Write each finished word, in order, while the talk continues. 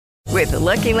With the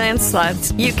Lucky Land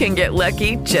Slots, you can get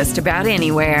lucky just about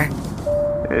anywhere.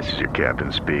 This is your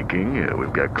captain speaking.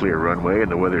 We've got clear runway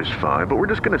and the weather's fine, but we're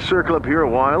just going to circle up here a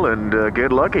while and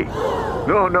get lucky.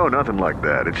 No, nothing like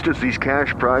that. It's just these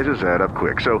cash prizes add up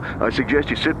quick. So I suggest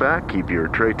you sit back, keep your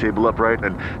tray table upright,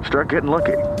 and start getting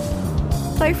lucky.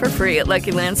 Play for free at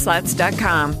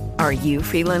LuckyLandSlots.com. Are you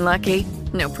feeling lucky?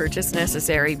 No purchase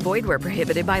necessary. Void where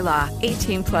prohibited by law.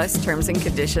 18 plus terms and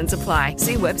conditions apply.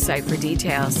 See website for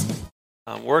details.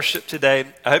 Worship today.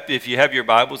 I hope if you have your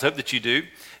Bibles, hope that you do.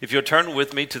 If you'll turn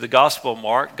with me to the Gospel of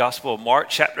Mark,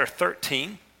 chapter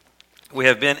 13. We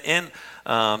have been in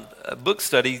a book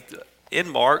study in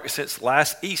Mark since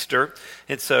last Easter,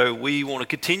 and so we want to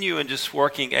continue in just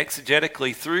working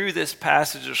exegetically through this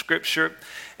passage of Scripture.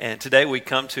 And today we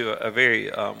come to a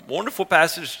very wonderful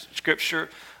passage of Scripture,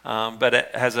 but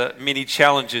it has many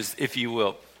challenges, if you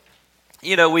will.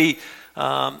 You know,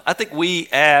 I think we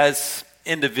as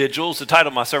individuals, the title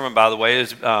of my sermon, by the way,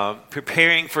 is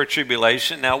Preparing for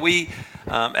Tribulation. Now, we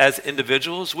as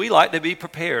individuals, we like to be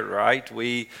prepared, right?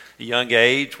 A young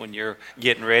age, when you're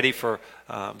getting ready for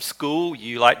school,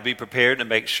 you like to be prepared to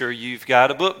make sure you've got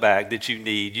a book bag that you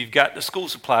need. You've got the school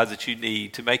supplies that you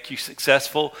need to make you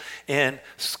successful in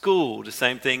school. The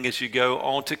same thing as you go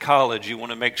on to college. You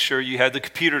want to make sure you have the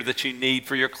computer that you need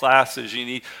for your classes.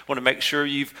 You want to make sure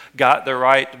you've got the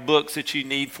right books that you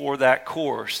need for that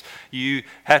course. You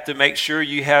have to make sure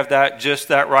you have just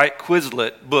that right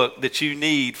Quizlet book that you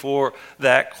need for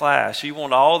that class. You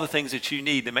want all the things that you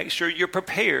need to make sure you're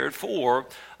prepared for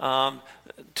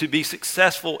to be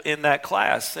successful in that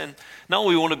class. And not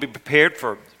only we want to be prepared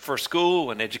for school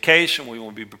and education, we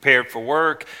want to be prepared for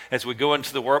work as we go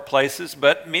into the workplaces,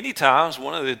 but many times,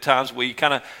 one of the times we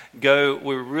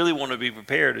really want to be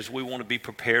prepared is we want to be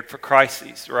prepared for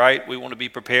crises, right? We want to be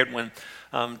prepared when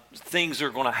things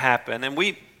are going to happen. And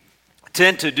we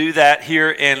tend to do that here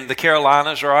in the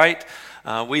Carolinas, right?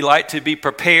 We like to be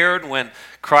prepared when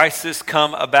crises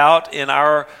come about in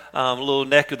our little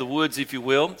neck of the woods, if you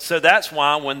will. So that's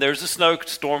why when there's a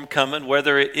snowstorm coming,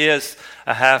 whether it is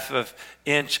a half of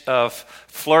inch of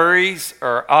flurries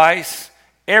or ice,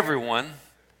 everyone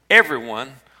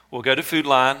will go to Food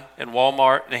Line and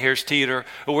Walmart and Harris Teeter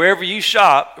or wherever you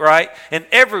shop, right? And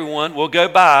everyone will go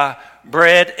buy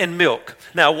bread and milk.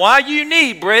 Now, why you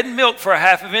need bread and milk for a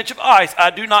half of inch of ice,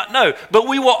 I do not know. But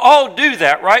we will all do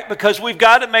that, right? Because we've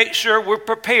got to make sure we're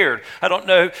prepared. I don't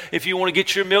know if you want to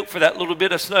get your milk for that little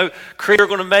bit of snow cream you're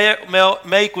going to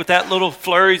make with that little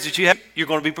flurries that you have. You're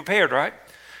going to be prepared, right?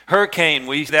 Hurricane,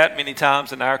 we use that many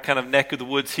times in our kind of neck of the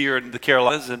woods here in the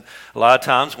Carolinas, and a lot of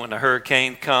times when a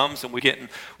hurricane comes and we're getting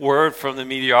word from the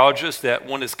meteorologist that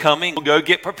one is coming, we'll go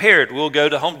get prepared. We'll go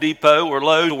to Home Depot or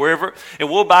Lowe's or wherever, and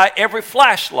we'll buy every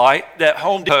flashlight that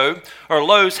Home Depot or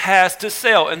Lowe's has to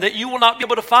sell, and that you will not be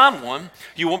able to find one.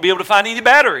 You won't be able to find any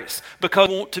batteries because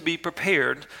we want to be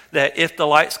prepared that if the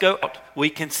lights go out, we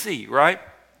can see, right?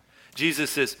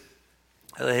 Jesus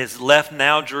has left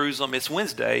now Jerusalem. It's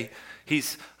Wednesday.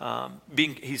 He's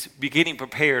getting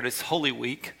prepared. It's Holy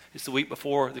Week. It's the week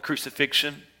before the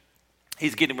crucifixion.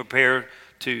 He's getting prepared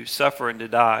to suffer and to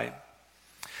die.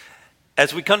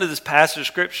 As we come to this passage of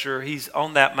Scripture, he's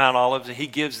on that Mount Olives, and he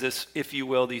gives this, if you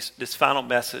will, this final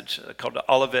message called the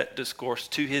Olivet Discourse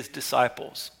to his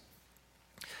disciples.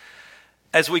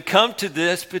 As we come to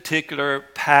this particular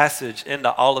passage in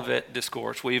the Olivet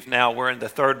Discourse, we're in the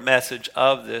third message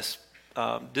of this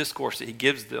discourse that he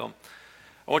gives them.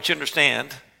 I want you to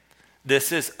understand,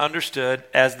 this is understood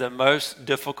as the most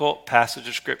difficult passage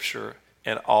of Scripture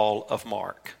in all of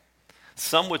Mark.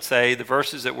 Some would say the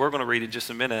verses that we're going to read in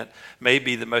just a minute may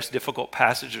be the most difficult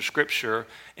passage of Scripture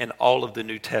in all of the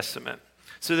New Testament.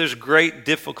 So there's great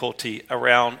difficulty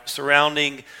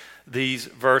surrounding these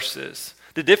verses.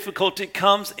 The difficulty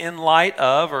comes in light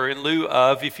of, or in lieu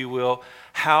of, if you will,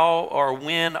 how or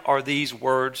when are these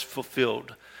words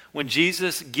fulfilled? When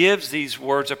Jesus gives these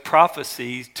words of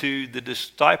prophecy to the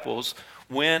disciples,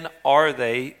 when are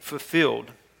they fulfilled?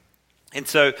 And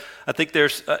so I think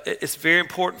it's very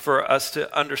important for us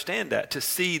to understand that, to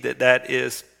see that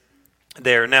is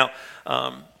there. Now,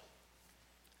 I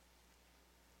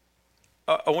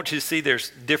want you to see there's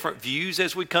different views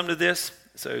as we come to this.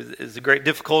 So there's a great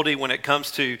difficulty when it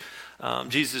comes to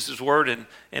Jesus' word and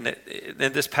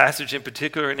this passage in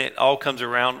particular, and it all comes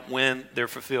around when they're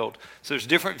fulfilled. So there's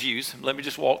different views. Let me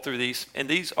just walk through these, and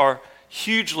these are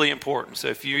hugely important. So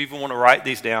if you even want to write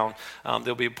these down,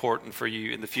 they'll be important for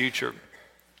you in the future.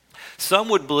 Some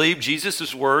would believe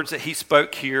Jesus' words that he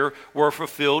spoke here were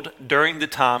fulfilled during the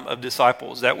time of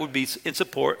disciples. That would be in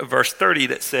support of verse 30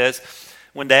 that says,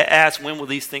 When they ask, when will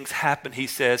these things happen? He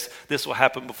says, this will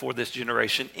happen before this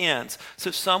generation ends. So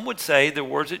some would say the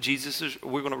words that Jesus is,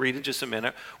 we're going to read in just a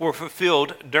minute, were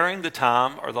fulfilled during the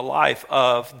time or the life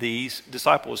of these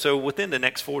disciples. So within the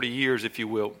next 40 years, if you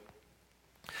will.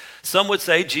 Some would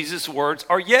say Jesus' words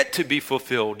are yet to be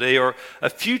fulfilled. They are a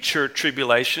future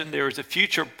tribulation. There is a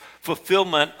future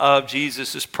fulfillment of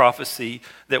Jesus' prophecy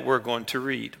that we're going to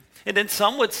read. And then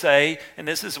some would say, and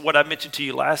this is what I mentioned to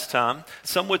you last time,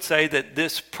 some would say that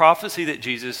this prophecy that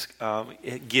Jesus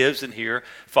gives in here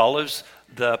follows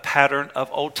the pattern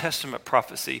of Old Testament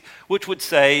prophecy, which would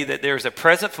say that there's a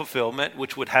present fulfillment,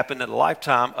 which would happen in the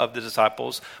lifetime of the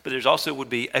disciples, but there's also would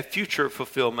be a future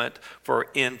fulfillment for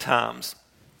end times.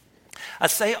 I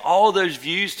say all those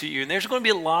views to you, and there's going to be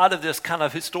a lot of this kind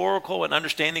of historical and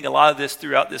understanding a lot of this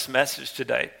throughout this message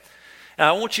today. And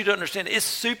I want you to understand it's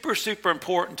super, super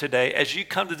important today as you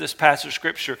come to this passage of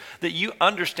Scripture that you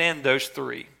understand those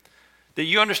three. That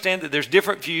you understand that there's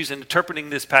different views in interpreting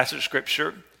this passage of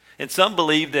Scripture. And some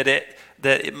believe that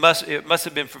it must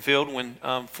have been fulfilled when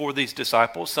for these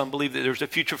disciples. Some believe that there's a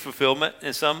future fulfillment.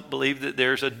 And some believe that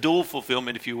there's a dual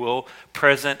fulfillment, if you will,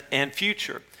 present and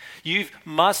future. You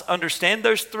must understand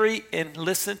those three and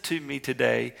listen to me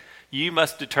today. You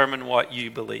must determine what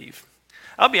you believe.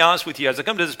 I'll be honest with you, as I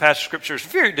come to this passage of Scripture, it's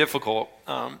very difficult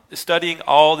studying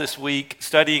all this week,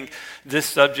 studying this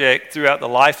subject throughout the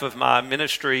life of my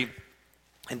ministry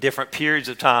in different periods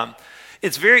of time.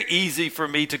 It's very easy for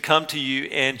me to come to you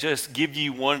and just give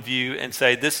you one view and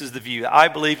say, this is the view I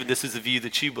believe and this is the view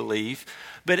that you believe.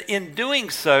 But in doing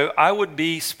so, I would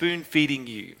be spoon-feeding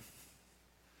you.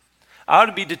 I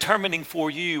would be determining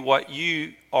for you what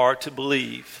you are to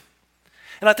believe.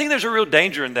 And I think there's a real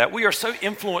danger in that. We are so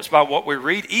influenced by what we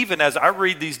read. Even as I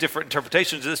read these different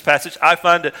interpretations of this passage, I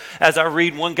find that as I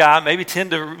read one guy, I maybe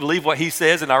tend to believe what he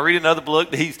says, and I read another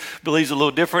book that he believes a little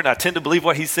different. I tend to believe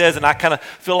what he says, and I kind of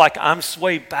feel like I'm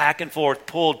swayed back and forth,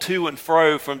 pulled to and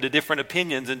fro from the different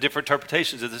opinions and different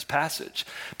interpretations of this passage.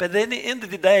 But then at the end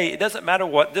of the day, it doesn't matter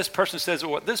what this person says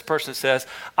or what this person says.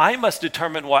 I must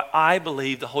determine what I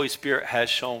believe the Holy Spirit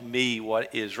has shown me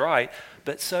what is right.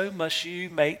 But so must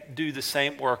you do the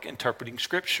same work interpreting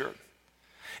Scripture.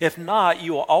 If not,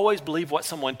 you will always believe what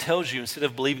someone tells you instead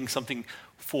of believing something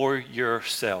for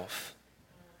yourself.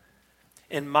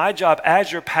 And my job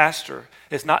as your pastor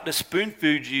is not to spoon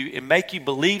feed you and make you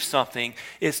believe something.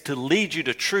 It's to lead you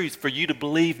to truth, for you to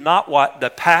believe not what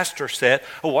the pastor said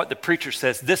or what the preacher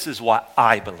says. This is what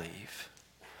I believe.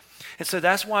 And so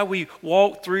that's why we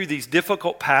walk through these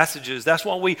difficult passages. That's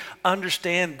why we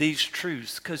understand these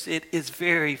truths, because it is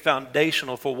very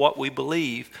foundational for what we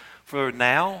believe for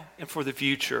now and for the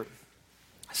future.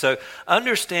 So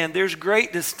understand there's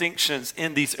great distinctions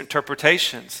in these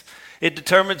interpretations. It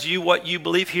determines what you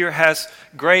believe here has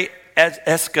great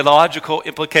eschatological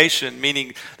implication,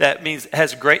 meaning that means it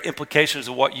has great implications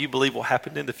of what you believe will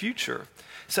happen in the future.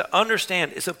 So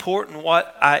understand, it's important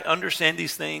what I understand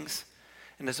these things.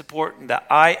 And it's important that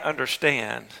I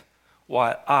understand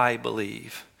what I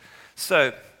believe.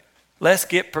 So let's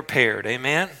get prepared.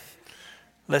 Amen?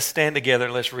 Let's stand together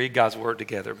and let's read God's word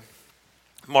together.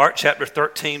 Mark chapter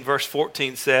 13, verse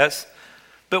 14 says,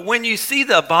 "But when you see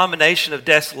the abomination of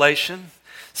desolation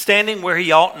standing where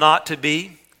he ought not to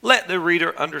be, let the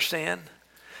reader understand.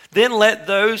 Then let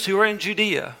those who are in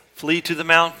Judea flee to the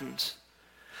mountains.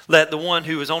 Let the one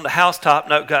who is on the housetop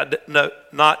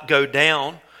not go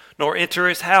down, nor enter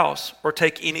his house, or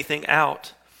take anything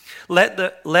out. Let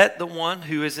the one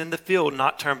who is in the field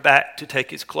not turn back to take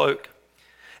his cloak.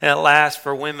 And at last,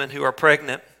 for women who are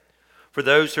pregnant, for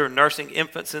those who are nursing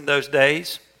infants in those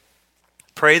days,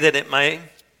 pray that it may,"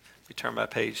 let me turn my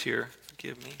page here,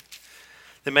 forgive me,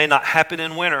 "that may not happen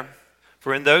in winter.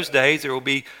 For in those days there will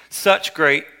be such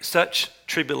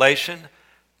tribulation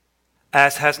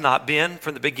as has not been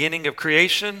from the beginning of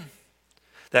creation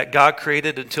that God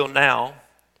created until now,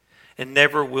 and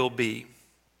never will be.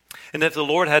 And if the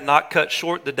Lord had not cut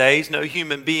short the days, no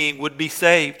human being would be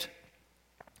saved.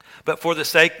 But for the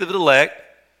sake of the elect,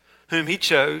 whom he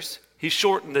chose, he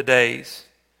shortened the days.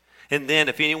 And then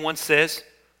if anyone says,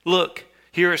 'Look,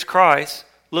 here is Christ,'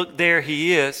 'Look, there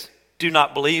he is,' do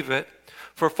not believe it.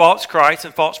 For false Christs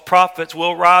and false prophets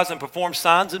will rise and perform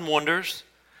signs and wonders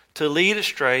to lead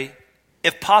astray,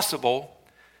 if possible,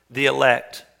 the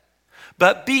elect.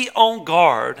 But be on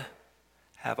guard.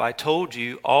 Have I told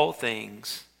you all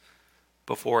things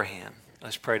beforehand?"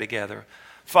 Let's pray together.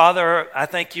 Father, I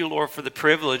thank you, Lord, for the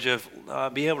privilege of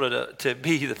being able to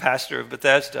be the pastor of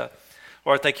Bethesda.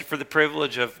 Lord, I thank you for the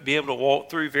privilege of being able to walk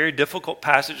through very difficult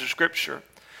passages of Scripture.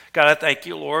 God, I thank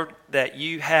you, Lord, that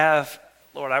you have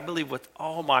Lord, I believe with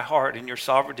all my heart in your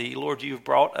sovereignty, Lord, you've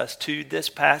brought us to this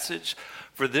passage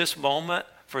for this moment,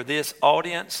 for this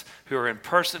audience who are in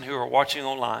person, who are watching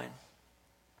online.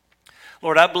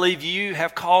 Lord, I believe you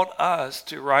have called us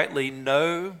to rightly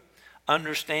know,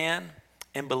 understand,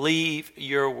 and believe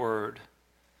your word.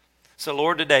 So,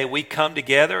 Lord, today we come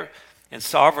together in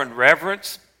sovereign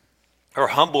reverence or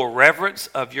humble reverence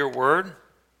of your word,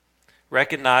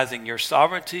 recognizing your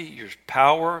sovereignty, your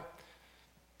power,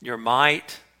 your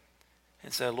might.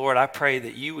 And so, Lord, I pray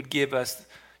that you would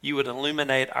you would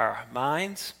illuminate our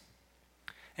minds,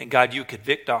 and God, you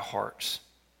convict our hearts.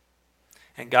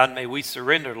 And God, may we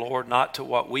surrender, Lord, not to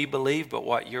what we believe, but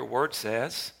what your word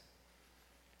says.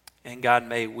 And God,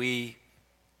 may we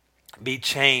be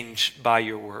changed by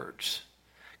your words.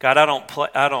 God, I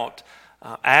don't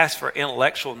ask for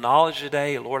intellectual knowledge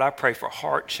today. Lord, I pray for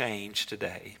heart change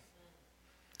today.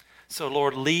 So,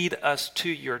 Lord, lead us to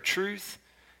your truth,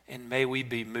 and may we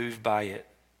be moved by it.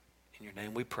 In your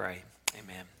name we pray.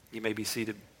 Amen. You may be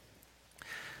seated.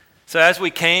 So as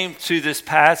we came to this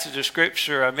passage of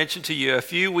Scripture, I mentioned to you a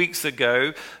few weeks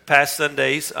ago, past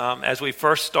Sundays, as we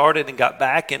first started and got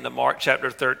back into Mark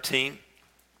chapter 13,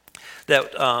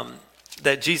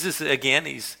 that Jesus, again,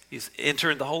 he's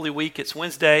entering the Holy Week. It's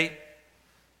Wednesday.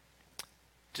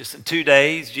 Just in 2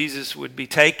 days, Jesus would be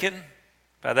taken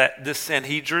by this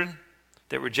Sanhedrin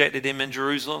that rejected him in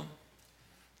Jerusalem.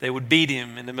 They would beat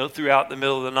him throughout the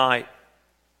middle of the night.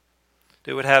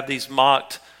 They would have these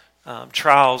mocked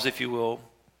trials, if you will.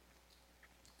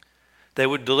 They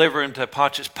would deliver him to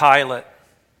Pontius Pilate,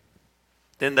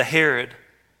 then to Herod.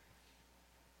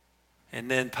 And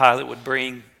then Pilate would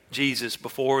bring Jesus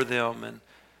before them and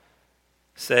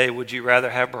say, would you rather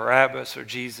have Barabbas or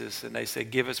Jesus? And they said,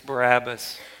 give us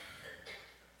Barabbas.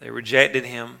 They rejected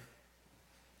him.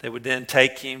 They would then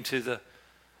take him to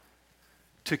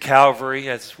Calvary,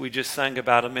 as we just sang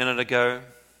about a minute ago.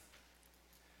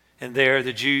 And there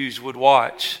the Jews would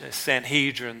watch as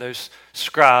Sanhedrin, those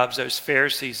scribes, those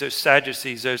Pharisees, those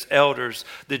Sadducees, those elders,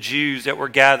 the Jews that were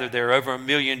gathered there. Over 1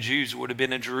 million Jews would have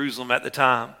been in Jerusalem at the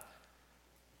time.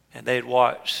 And they'd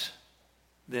watch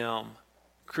them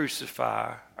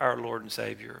crucify our Lord and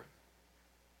Savior.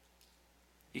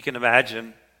 You can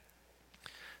imagine,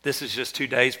 this is just 2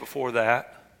 days before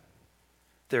that.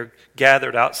 They're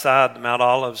gathered outside the Mount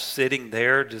Olives, sitting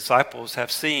there. Disciples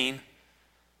have seen,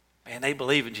 man, they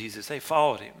believe in Jesus. They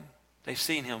followed him. They've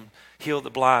seen him heal the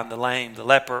blind, the lame, the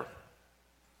leper.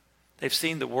 They've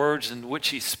seen the words in which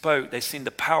he spoke. They've seen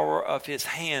the power of his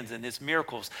hands and his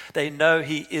miracles. They know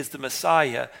he is the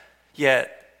Messiah.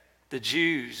 Yet the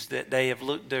Jews that they have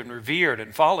looked and revered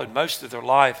and followed most of their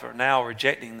life are now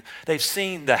rejecting. They've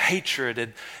seen the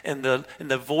hatred and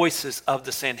the voices of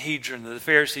the Sanhedrin, the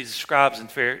Pharisees, the scribes,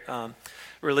 and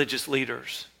religious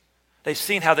leaders. They've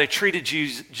seen how they treated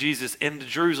Jesus in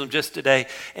Jerusalem just today.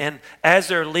 And as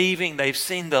they're leaving, they've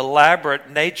seen the elaborate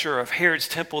nature of Herod's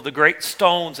temple, the great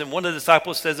stones. And one of the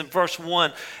disciples says in verse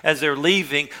 1, as they're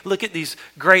leaving, look at these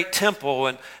great temple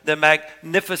and the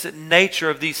magnificent nature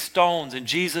of these stones. And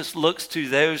Jesus looks to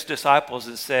those disciples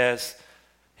and says,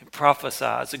 and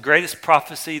prophesies, the greatest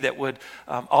prophecy that would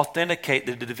authenticate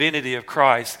the divinity of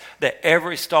Christ, that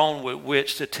every stone with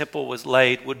which the temple was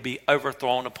laid would be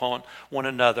overthrown upon one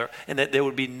another, and that there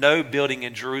would be no building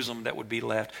in Jerusalem that would be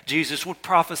left. Jesus would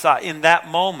prophesy in that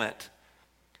moment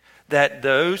that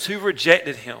those who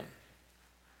rejected him,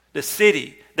 the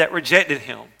city that rejected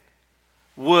him,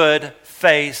 would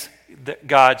face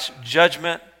God's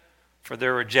judgment for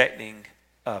their rejecting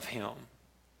of him,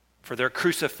 for their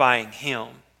crucifying him.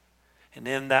 And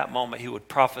in that moment, he would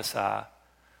prophesy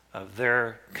of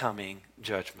their coming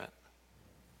judgment.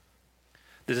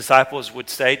 The disciples would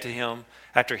say to him,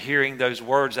 after hearing those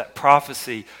words, that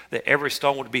prophecy, that every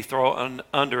stone would be thrown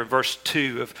under in verse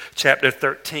 2 of chapter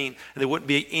 13, and there wouldn't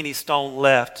be any stone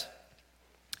left.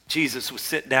 Jesus would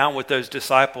sit down with those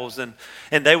disciples, and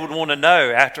they would want to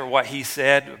know, after what he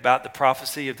said about the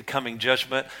prophecy of the coming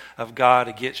judgment of God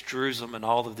against Jerusalem and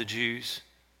all of the Jews.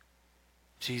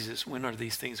 Jesus, when are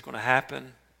these things going to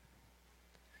happen?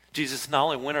 Jesus, not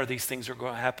only when are these things are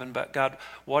going to happen, but God,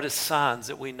 what is signs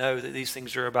that we know that these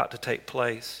things are about to take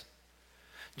place?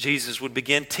 Jesus would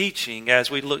begin teaching,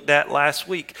 as we looked at last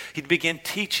week. He'd begin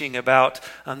teaching about,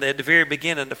 at the very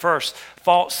beginning, the first,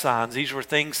 false signs. These were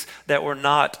things that were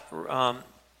not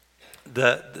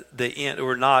the end,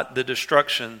 or not the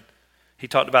destruction. He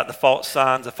talked about the false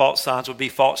signs. The false signs would be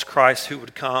false Christs who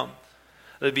would come.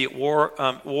 There'd be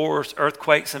wars,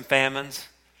 earthquakes, and famines,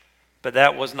 but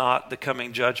that was not the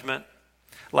coming judgment.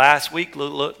 Last week, we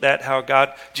looked at how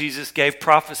Jesus gave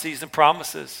prophecies and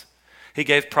promises. He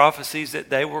gave prophecies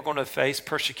that they were going to face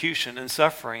persecution and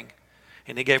suffering.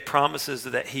 And he gave promises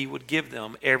that he would give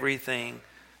them everything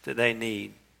that they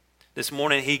need. This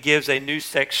morning he gives a new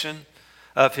section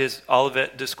of his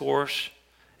Olivet Discourse.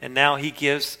 And now he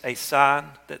gives a sign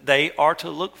that they are to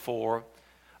look for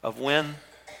of when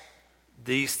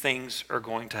these things are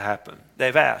going to happen.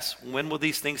 They've asked, when will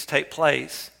these things take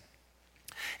place?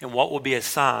 And what will be a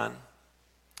sign?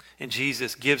 And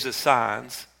Jesus gives us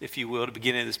signs, if you will, at the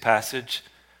beginning of this passage,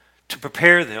 to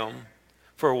prepare them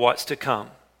for what's to come.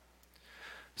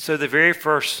 So the very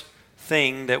first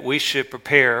thing that we should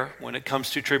prepare when it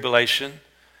comes to tribulation,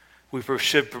 we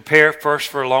should prepare first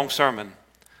for a long sermon.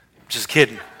 Just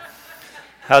kidding.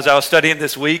 As I was studying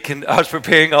this week and I was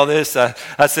preparing all this, I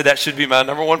said that should be my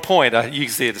number one point. You can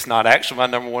see it's not actually my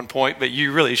number one point, but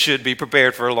you really should be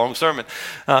prepared for a long sermon.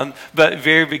 But at the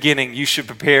very beginning, you should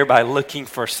prepare by looking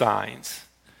for signs.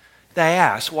 They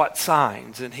ask, what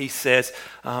signs? And he says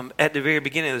at the very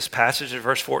beginning of this passage in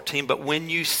verse 14, but when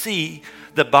you see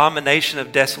the abomination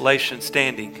of desolation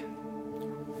standing.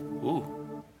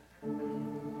 Ooh,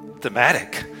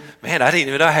 thematic. Man, I didn't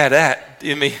even know I had that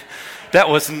in me. That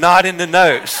was not in the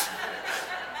notes.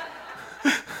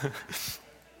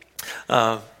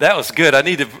 That was good.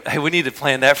 We need to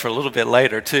plan that for a little bit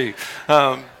later too.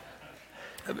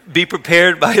 Be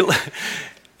prepared by,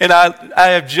 and I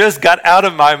have just got out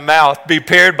of my mouth, be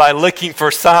prepared by looking for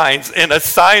signs, and a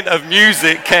sign of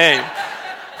music came.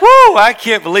 Woo! I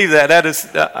can't believe that. That is,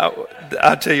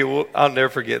 I'll tell you, I'll never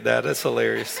forget that. That's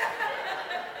hilarious.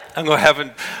 I'm going to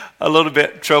have a little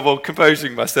bit trouble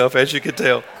composing myself, as you can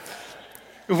tell.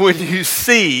 When you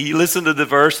see, listen to the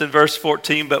verse in verse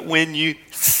 14, but when you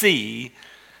see,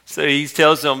 so he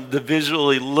tells them to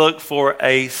visually look for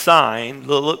a sign,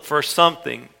 look for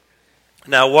something.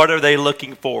 Now, what are they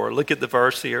looking for? Look at the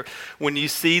verse here. When you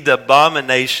see the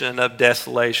abomination of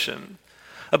desolation.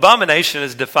 Abomination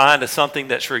is defined as something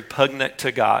that's repugnant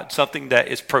to God, something that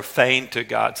is profane to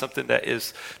God, something that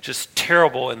is just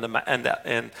terrible in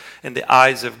the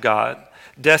eyes of God.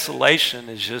 Desolation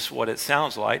is just what it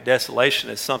sounds like. Desolation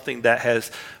is something that has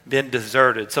been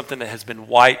deserted, something that has been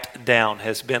wiped down,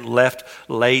 has been left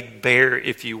laid bare,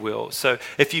 if you will. So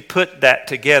if you put that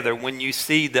together, when you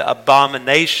see the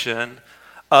abomination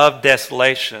of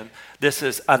desolation, this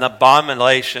is an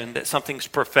abomination, that something's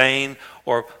profane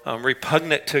or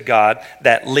repugnant to God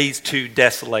that leads to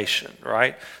desolation,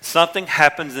 right? Something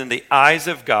happens in the eyes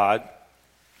of God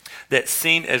that's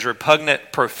seen as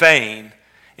repugnant, profane,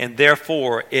 and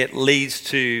therefore it leads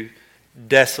to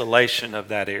desolation of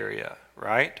that area,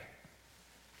 right?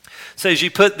 So as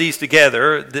you put these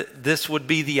together, this would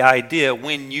be the idea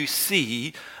when you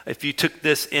see, if you took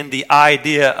this in the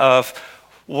idea of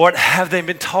what have they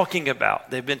been talking about?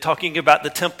 They've been talking about the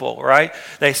temple, right?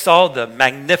 They saw the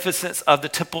magnificence of the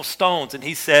temple stones. And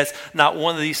he says, not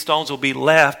one of these stones will be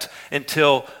left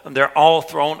until they're all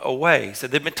thrown away. So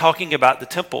they've been talking about the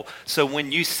temple. So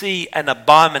when you see an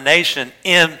abomination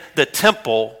in the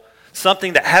temple,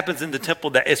 something that happens in the temple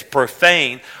that is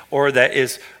profane or that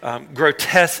is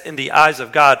grotesque in the eyes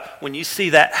of God, when you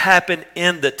see that happen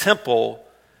in the temple,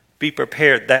 be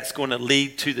prepared. That's going to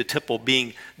lead to the temple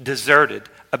being deserted,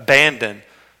 abandoned,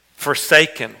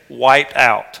 forsaken, wiped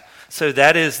out. So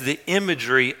that is the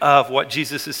imagery of what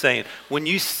Jesus is saying. When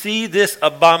you see this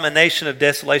abomination of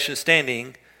desolation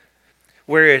standing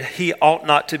where he ought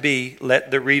not to be, let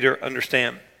the reader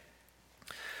understand.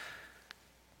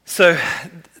 So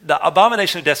the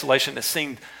abomination of desolation is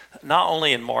seen not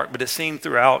only in Mark, but it's seen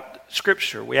throughout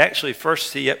Scripture. We actually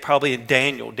first see it probably in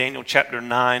Daniel chapter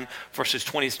 9, verses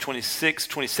 20 to 26,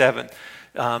 27.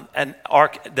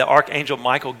 The archangel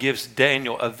Michael gives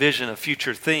Daniel a vision of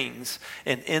future things.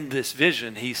 And in this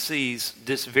vision, he sees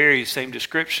this very same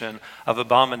description of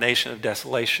abomination of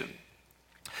desolation.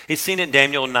 It's seen in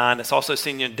Daniel 9. It's also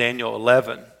seen in Daniel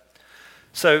 11.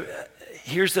 So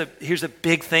here's a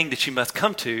big thing that you must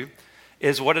come to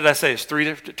is, what did I say? It's three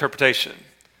different interpretations.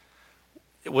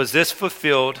 Was this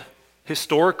fulfilled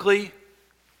historically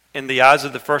in the eyes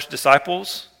of the first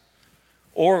disciples,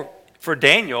 or for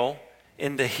Daniel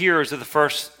in the hearers of the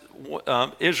first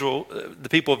Israel, the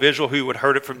people of Israel who had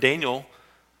heard it from Daniel?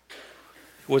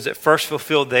 Was it first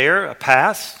fulfilled there, a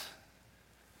past?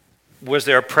 Was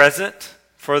there a present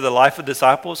for the life of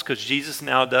disciples, because Jesus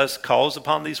now calls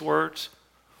upon these words?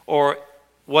 Or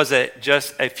was it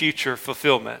just a future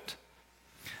fulfillment?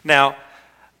 Now,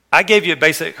 I gave you a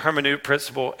basic hermeneutic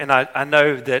principle, and I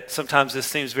know that sometimes this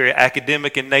seems very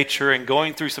academic in nature and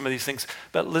going through some of these things,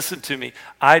 but listen to me.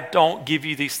 I don't give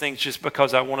you these things just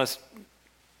because I want to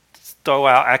throw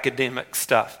out academic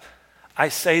stuff. I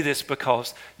say this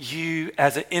because you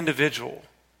as an individual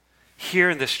here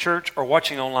in this church or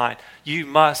watching online, you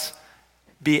must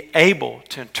be able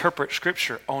to interpret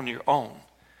Scripture on your own.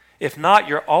 If not,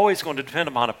 you're always going to depend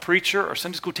upon a preacher or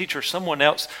Sunday school teacher or someone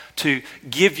else to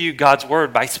give you God's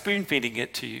word by spoon feeding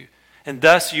it to you. And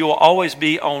thus, you will always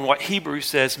be on what Hebrews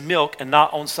says, milk, and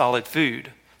not on solid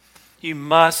food. You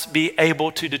must be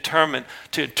able to determine,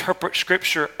 to interpret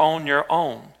Scripture on your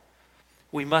own.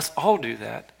 We must all do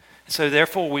that. So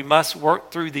therefore, we must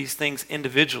work through these things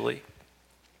individually.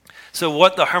 So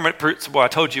what the hermeneutic principle I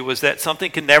told you was that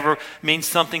something can never mean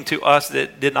something to us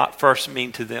that did not first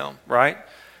mean to them, right?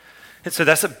 And so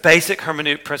that's a basic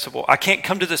hermeneutic principle. I can't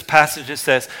come to this passage that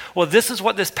says, well, this is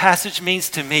what this passage means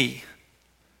to me.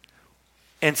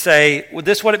 And say, well,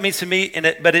 this is what it means to me,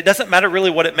 but it doesn't matter really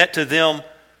what it meant to them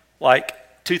like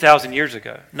 2,000 years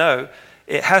ago. No,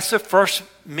 it has to first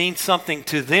mean something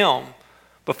to them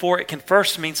before it can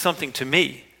first mean something to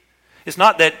me. It's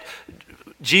not that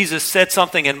Jesus said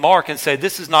something in Mark and said,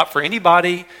 this is not for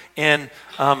anybody in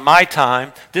my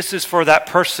time. This is for that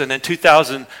person in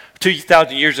 2,000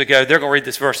 years ago. They're going to read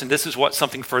this verse and this is what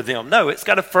something for them. No, it's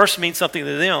got to first mean something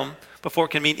to them before it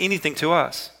can mean anything to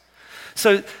us.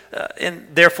 So, and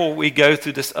therefore we go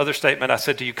through this other statement I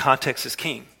said to you, context is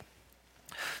king.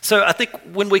 So I think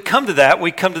when we come to that,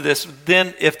 we come to this,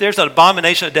 then if there's an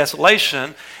abomination of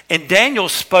desolation, and Daniel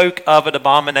spoke of an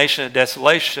abomination of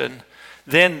desolation,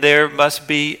 then there must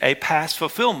be a past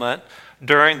fulfillment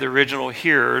during the original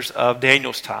hearers of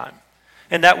Daniel's time.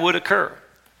 And that would occur.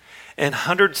 In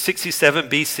 167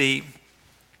 BC,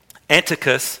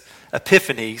 Antiochus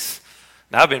Epiphanes,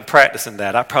 now I've been practicing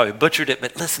that. I probably butchered it,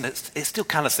 but listen, it still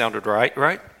kind of sounded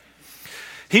right?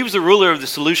 He was the ruler of the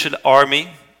Seleucid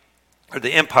army, or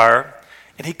the empire,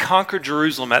 and he conquered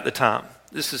Jerusalem at the time.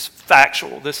 This is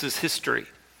factual. This is history.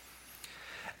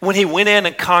 When he went in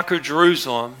and conquered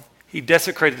Jerusalem, he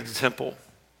desecrated the temple.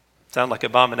 Sounds like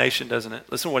abomination, doesn't it?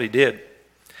 Listen to what he did.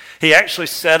 He actually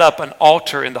set up an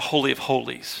altar in the Holy of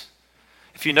Holies.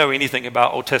 If you know anything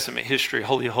about Old Testament history,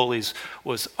 Holy of Holies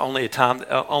was only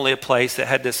a place that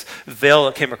had this veil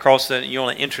that came across it, and you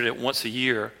only entered it once a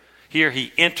year. Here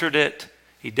he entered it,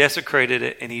 he desecrated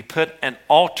it, and he put an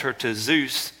altar to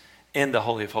Zeus in the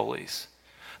Holy of Holies.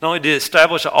 Not only did he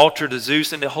establish an altar to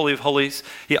Zeus in the Holy of Holies,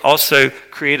 he also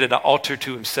created an altar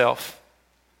to himself,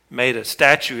 made a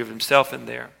statue of himself in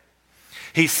there.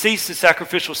 He ceased the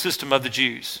sacrificial system of the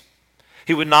Jews.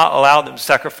 He would not allow them to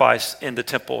sacrifice in the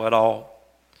temple at all.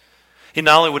 He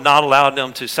not only would not allow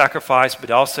them to sacrifice, but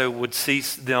also would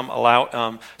cease them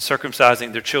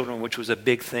circumcising their children, which was a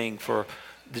big thing for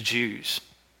the Jews.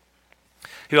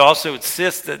 He also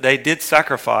insists that they did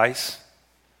sacrifice,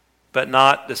 but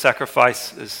not the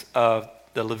sacrifices of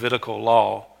the Levitical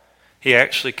law. He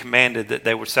actually commanded that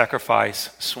they would sacrifice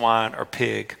swine or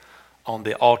pig on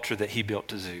the altar that he built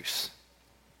to Zeus.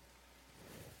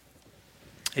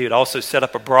 He would also set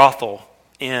up a brothel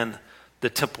in the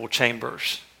temple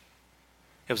chambers.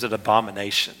 It was an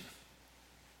abomination.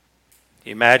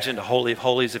 You imagine the Holy of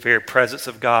Holies, the very presence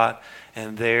of God,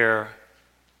 and there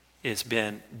it's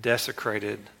been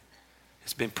desecrated.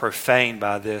 It's been profaned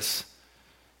by this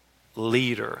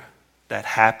leader that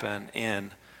happened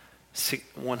in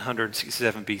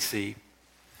 167 BC.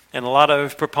 And a lot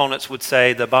of proponents would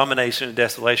say the abomination and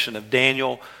desolation of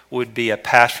Daniel would be a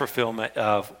past fulfillment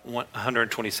of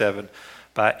 127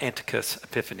 by Antiochus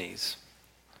Epiphanes.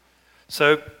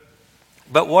 So,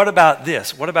 but what about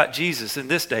this? What about Jesus in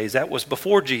this days? That was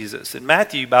before Jesus. And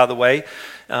Matthew, by the way,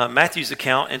 Matthew's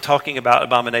account in talking about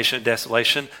abomination and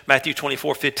desolation, Matthew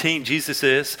 24:15, Jesus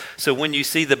is, so when you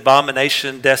see the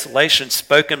abomination and desolation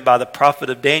spoken by the prophet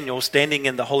of Daniel standing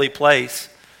in the holy place.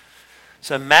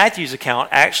 So Matthew's account,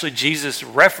 actually Jesus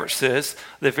references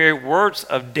the very words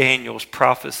of Daniel's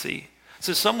prophecy.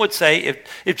 So some would say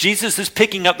if Jesus is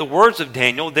picking up the words of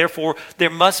Daniel, therefore there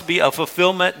must be a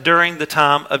fulfillment during the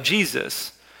time of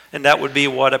Jesus. And that would be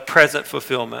what a present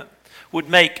fulfillment would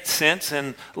make sense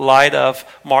in light of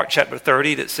Mark chapter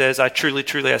 30 that says, I truly,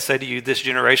 truly, I say to you, this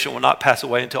generation will not pass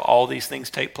away until all these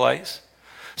things take place.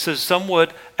 So some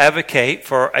would advocate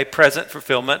for a present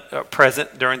fulfillment,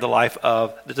 present during the life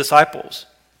of the disciples,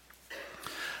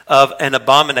 of an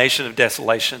abomination of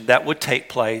desolation that would take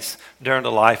place during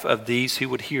the life of these who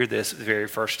would hear this the very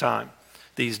first time,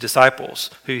 these disciples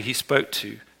who he spoke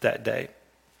to that day.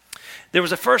 There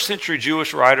was a first century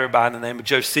Jewish writer by the name of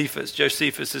Josephus.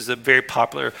 Josephus is a very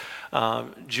popular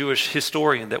Jewish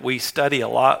historian that we study a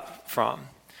lot from.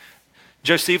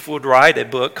 Josephus would write a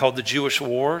book called The Jewish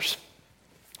Wars.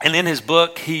 And in his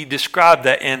book, he described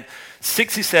that in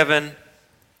 67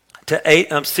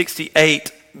 to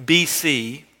 68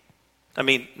 BC,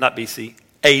 not BC,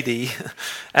 AD,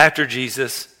 after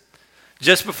Jesus,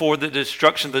 just before the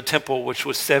destruction of the temple, which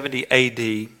was 70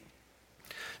 AD,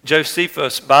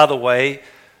 Josephus, by the way,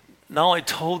 not only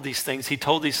told these things, he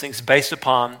told these things based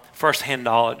upon firsthand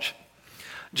knowledge.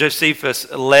 Josephus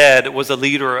was a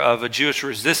leader of a Jewish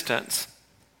resistance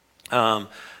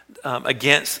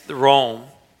against Rome,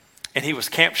 and he was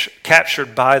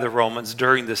captured by the Romans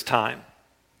during this time.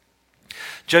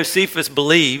 Josephus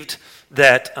believed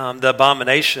that the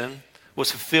abomination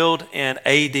was fulfilled in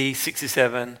AD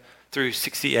 67 through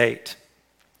 68.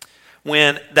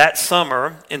 When that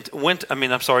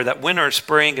winter and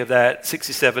spring of that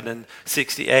 67 and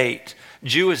 68,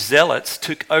 Jewish zealots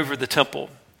took over the temple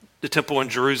in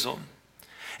Jerusalem.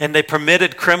 And they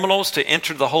permitted criminals to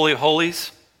enter the Holy of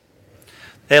Holies.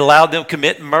 They allowed them to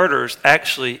commit murders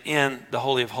actually in the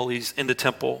Holy of Holies in the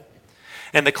temple.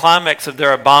 And the climax of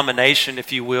their abomination,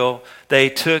 if you will, they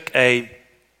took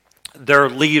their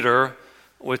leader,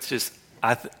 which is,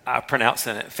 I pronounce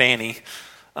it Fanny,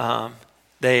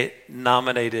 they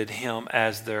nominated him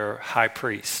as their high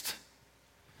priest.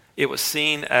 It was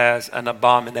seen as an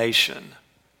abomination.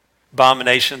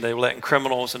 Abomination, they were letting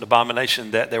criminals, and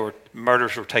abomination that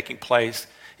murders were taking place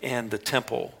in the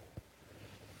temple.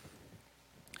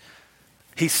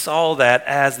 He saw that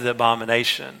as the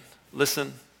abomination.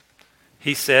 Listen,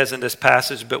 he says in this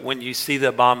passage, but when you see the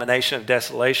abomination of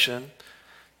desolation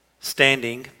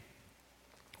standing,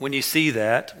 when you see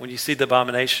the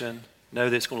abomination, know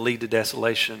that it's going to lead to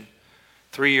desolation.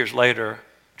 3 years later,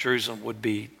 Jerusalem would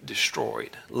be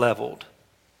destroyed, leveled.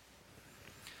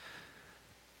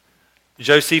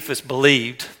 Josephus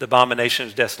believed the abomination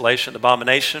of desolation. The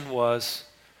abomination was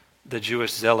the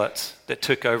Jewish zealots that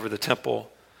took over the temple.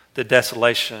 The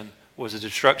desolation was the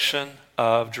destruction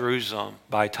of Jerusalem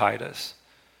by Titus.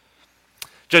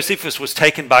 Josephus was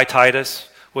taken by Titus,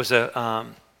 was a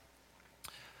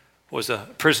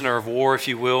prisoner of war, if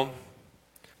you will.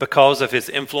 Because of his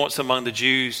influence among the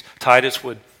Jews, Titus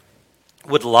would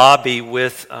lobby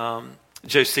with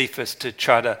Josephus to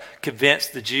try to convince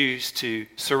the Jews to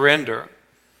surrender.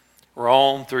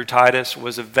 Rome, through Titus,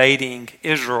 was invading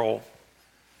Israel,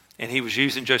 and he was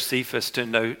using Josephus to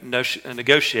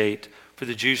negotiate for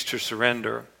the Jews to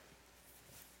surrender.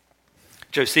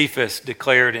 Josephus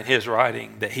declared in his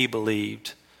writing that he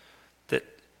believed that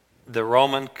the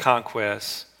Roman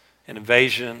conquest and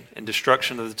invasion and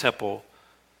destruction of the temple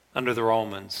under the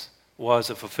Romans was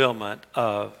a fulfillment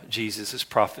of Jesus'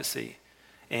 prophecy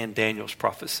and Daniel's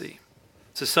prophecy.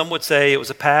 So some would say it was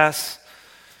a pass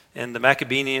in the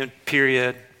Maccabean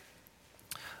period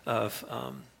of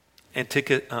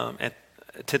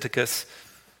Antiochus.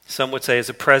 Some would say as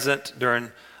a present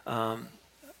during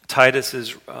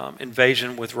Titus's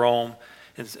invasion with Rome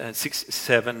in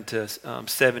 67 to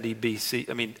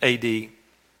 70 AD.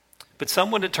 But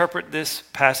some would interpret this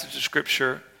passage of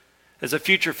Scripture as a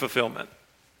future fulfillment.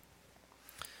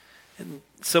 And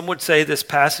some would say this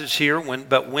passage here,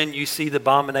 when you see the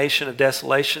abomination of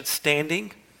desolation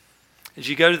standing, as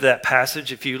you go to that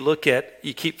passage, if you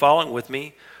keep following with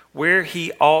me, where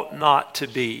he ought not to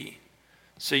be.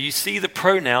 So you see the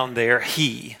pronoun there,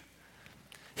 he.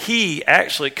 He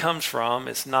actually comes from,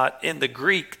 it's not in the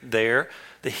Greek there,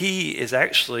 the he is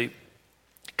actually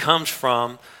comes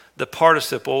from the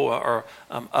participle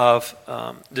of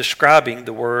describing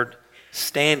the word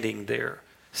standing there.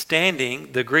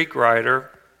 Standing, the Greek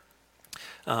writer,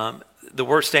 the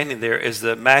word standing there is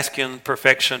the masculine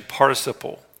perfection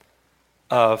participle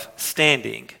of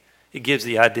standing. It gives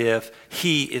the idea of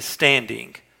he is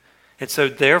standing. And so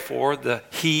therefore the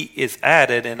he is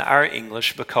added in our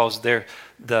English because the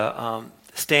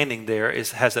standing there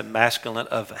has a masculine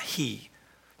of a he.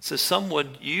 So some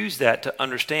would use that to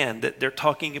understand that they're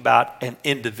talking about an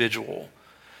individual.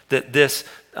 That this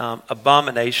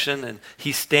abomination, and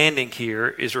he's standing here,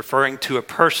 is referring to a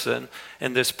person,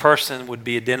 and this person would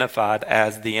be identified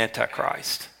as the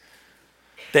Antichrist.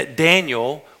 That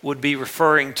Daniel would be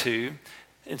referring to,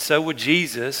 and so would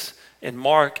Jesus and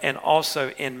Mark, and also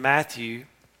in Matthew,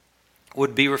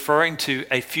 would be referring to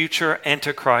a future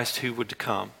Antichrist who would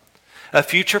come. A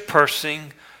future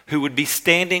person who would be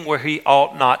standing where he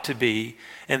ought not to be,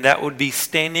 and that would be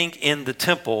standing in the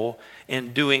temple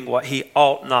in doing what he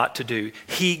ought not to do.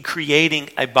 He creating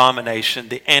abomination,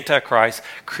 the Antichrist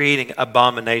creating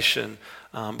abomination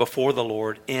before the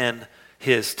Lord in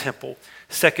his temple.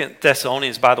 2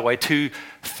 Thessalonians, by the way,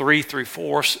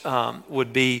 2:3-4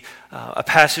 would be a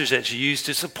passage that's used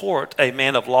to support a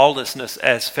man of lawlessness,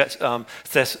 as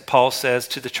Paul says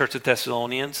to the church of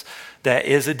Thessalonians, that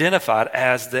is identified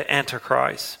as the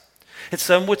Antichrist. And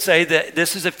some would say that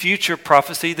this is a future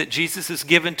prophecy that Jesus has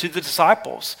given to the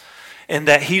disciples, and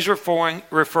that he's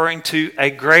referring to a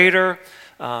greater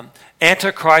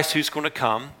Antichrist who's going to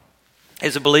come,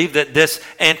 Is it believed that this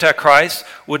Antichrist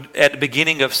would, at the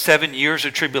beginning of 7 years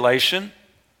of tribulation,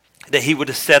 that he would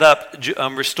set up,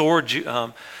 restore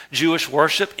Jewish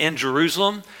worship in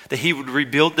Jerusalem, that he would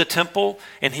rebuild the temple,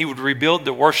 and he would rebuild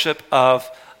the worship of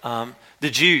the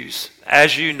Jews.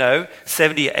 As you know,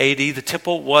 70 AD, the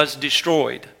temple was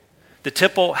destroyed. The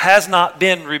temple has not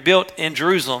been rebuilt in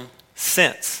Jerusalem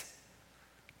since.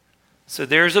 So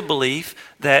there's a belief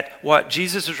that what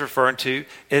Jesus is referring to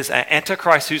is an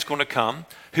Antichrist who's going to come,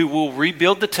 who will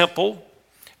rebuild the temple,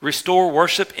 restore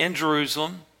worship in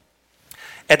Jerusalem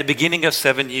at the beginning of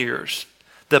 7 years.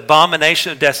 The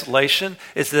abomination of desolation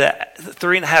is that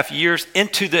 3.5 years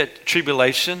into the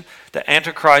tribulation, the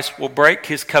Antichrist will break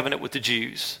his covenant with the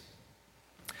Jews.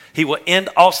 He will end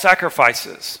all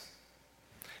sacrifices.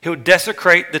 He'll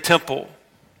desecrate the temple.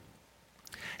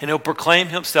 And he'll proclaim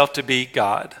himself to be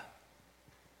God.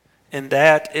 And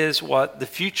that is what the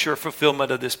future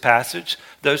fulfillment of this passage,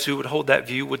 those who would hold that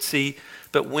view would see.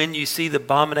 But when you see the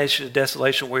abomination of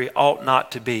desolation where he ought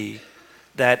not to be,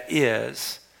 that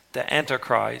is the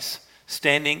Antichrist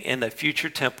standing in the future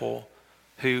temple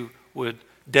who would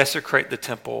desecrate the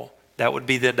temple. That would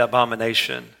be the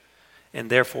abomination. And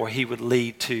therefore he would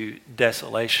lead to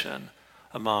desolation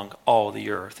among all the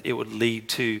earth. It would lead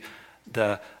to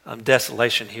the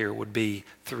desolation here would be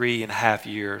 3.5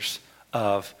 years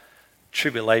of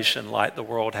tribulation like the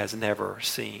world has never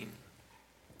seen.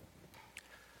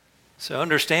 So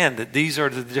understand that these are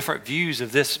the different views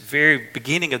of this very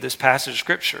beginning of this passage of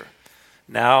Scripture.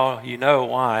 Now you know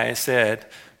why I said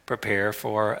prepare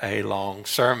for a long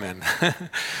sermon.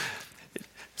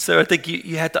 So I think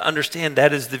you have to understand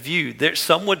that is the view.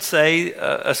 Some would say,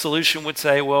 a solution would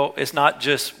say, well, it's not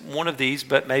just one of these,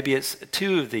 but maybe it's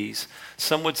two of these.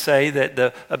 Some would say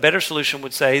that a better solution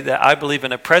would say that I believe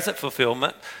in a present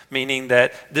fulfillment, meaning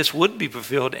that this would be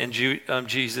fulfilled in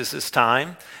Jesus'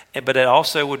 time, but it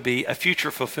also would be a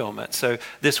future fulfillment. So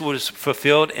this was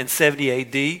fulfilled in 70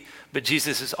 AD, but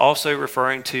Jesus is also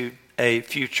referring to a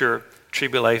future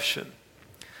tribulation.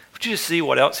 But you just see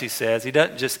what else he says. He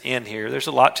doesn't just end here. There's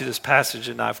a lot to this passage,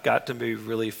 and I've got to move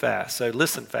really fast. So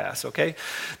listen fast, okay?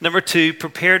 Number 2,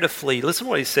 prepare to flee. Listen to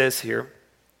what he says here.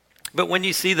 But when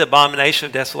you see the abomination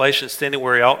of desolation standing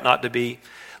where he ought not to be,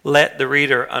 let the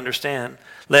reader understand.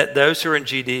 Let those who are in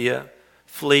Judea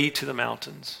flee to the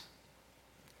mountains.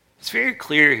 It's very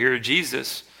clear here,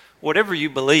 Jesus, whatever you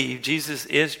believe, Jesus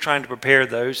is trying to prepare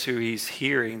those who he's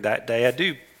hearing that day. I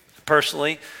do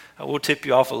personally, I will tip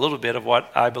you off a little bit of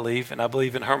what I believe, and I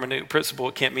believe in hermeneutic principle.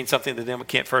 It can't mean something to them. It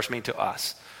can't first mean to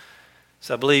us.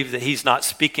 So I believe that he's not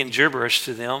speaking gibberish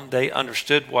to them. They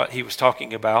understood what he was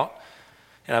talking about,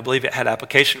 and I believe it had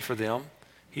application for them.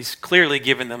 He's clearly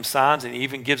given them signs, and he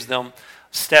even gives them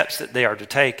steps that they are to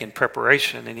take in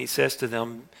preparation, and he says to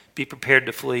them, be prepared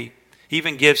to flee. He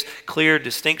even gives clear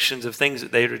distinctions of things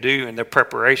that they are to do in their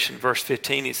preparation. Verse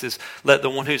 15, he says, let the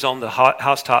one who's on the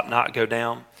housetop not go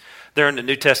down. There in the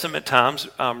New Testament times,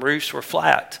 roofs were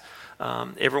flat.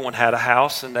 Everyone had a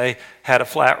house and they had a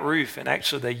flat roof. And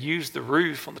actually they used the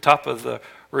roof on the top of the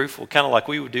roof, well, kind of like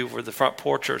we would do for the front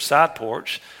porch or side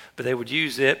porch. But they would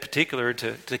use it particularly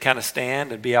to kind of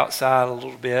stand and be outside a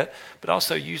little bit, but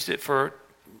also used it for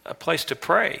a place to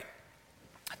pray,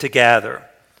 to gather.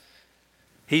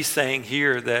 He's saying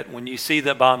here that when you see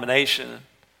the abomination,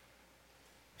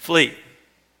 flee.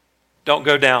 Don't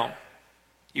go down.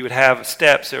 You would have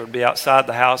steps that would be outside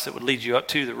the house that would lead you up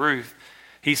to the roof.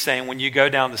 He's saying when you go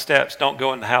down the steps, don't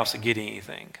go in the house and get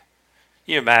anything.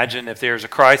 You imagine if there's a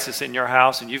crisis in your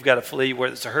house and you've got to flee,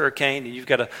 whether it's a hurricane and you've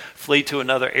got to flee to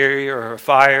another area or a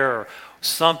fire or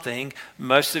something,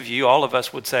 most of you, all of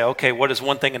us would say, okay, what is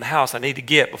one thing in the house I need to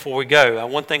get before we go?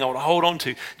 One thing I want to hold on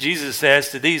to. Jesus says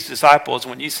to these disciples,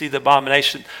 when you see the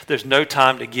abomination, there's no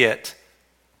time to get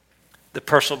the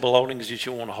personal belongings that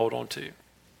you want to hold on to.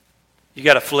 You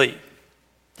got to flee.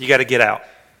 You got to get out.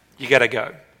 You got to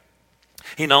go.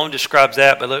 He not only describes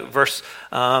that, but look, verse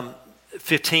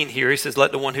 15 here, he says,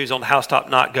 let the one who's on the housetop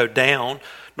not go down,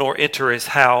 nor enter his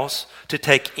house to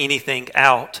take anything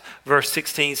out. Verse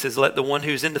 16 says, let the one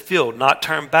who's in the field not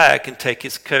turn back and take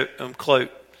his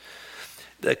cloak.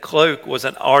 The cloak was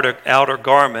an outer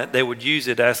garment. They would use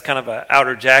it as kind of an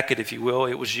outer jacket, if you will.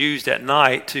 It was used at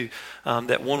night to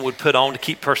that one would put on to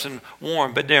keep person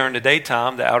warm. But during the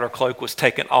daytime, the outer cloak was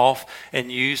taken off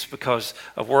and used because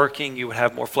of working. You would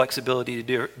have more flexibility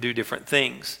to do different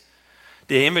things.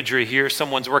 The imagery here,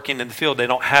 someone's working in the field. They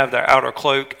don't have their outer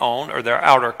cloak on or their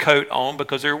outer coat on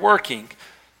because they're working.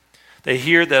 They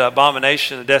hear that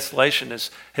abomination of desolation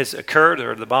has occurred,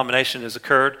 or the abomination has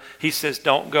occurred. He says,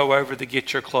 don't go over to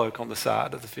get your cloak on the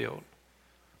side of the field.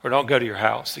 Or don't go to your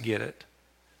house to get it.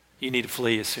 you need to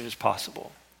flee as soon as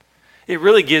possible. It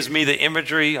really gives me the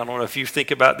imagery. I don't know if you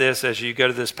think about this as you go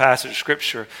to this passage of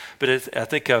Scripture, but I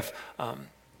think of,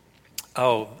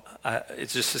 it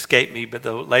just escaped me, but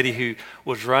the lady who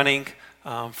was running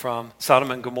from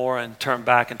Sodom and Gomorrah and turned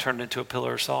back and turned into a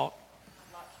pillar of salt.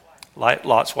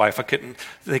 Lot's wife. I couldn't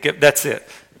think of, that's it.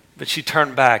 But she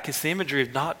turned back. It's the imagery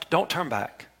of don't turn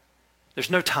back.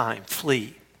 There's no time.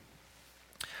 Flee.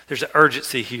 There's an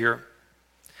urgency here.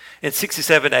 In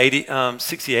 68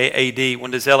 AD,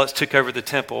 when the Zealots took over the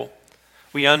temple,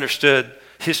 we understood,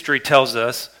 history tells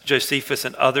us, Josephus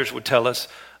and others would tell us,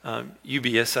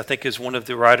 Eusebius, I think, is one of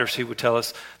the writers who would tell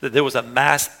us that there was a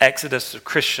mass exodus of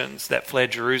Christians that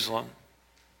fled Jerusalem.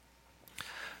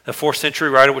 The 4th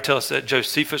century writer would tell us that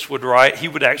Josephus would write, he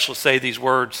would actually say these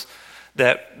words,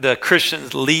 that the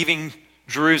Christians leaving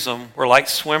Jerusalem were like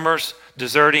swimmers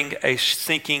deserting a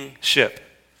sinking ship.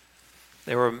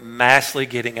 They were massively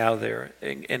getting out of there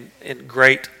in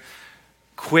great,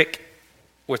 quick,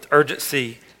 with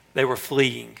urgency, they were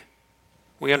fleeing.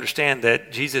 We understand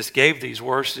that Jesus gave these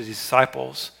words to his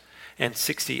disciples in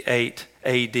 68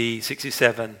 AD,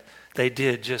 67. They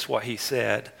did just what he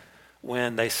said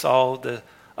when they saw the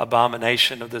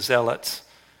abomination of the Zealots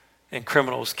and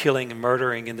criminals killing and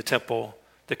murdering in the temple.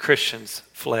 The Christians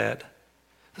fled.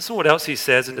 Listen to what else he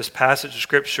says in this passage of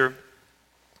Scripture.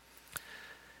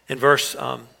 In verse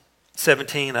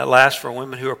 17, at last for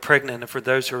women who are pregnant and for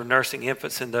those who are nursing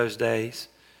infants in those days.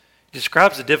 He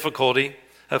describes the difficulty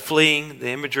of fleeing. The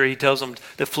imagery, he tells them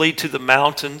to flee to the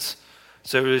mountains.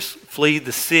 So just flee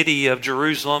the city of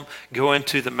Jerusalem, go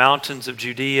into the mountains of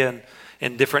Judea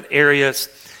and different areas.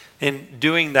 In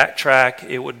doing that track,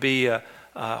 it would be a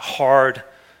hard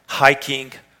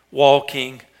hiking,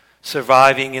 walking,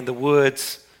 surviving in the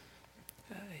woods.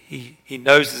 He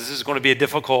knows this is going to be a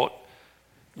difficult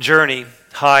journey,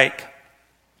 hike,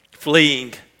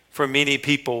 fleeing for many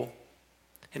people.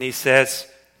 And he says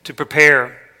to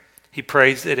prepare, he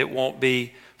prays that it won't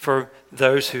be for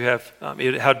those who have,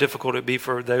 how difficult it would be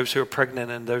for those who are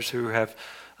pregnant and those who have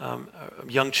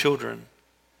young children.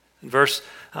 In verse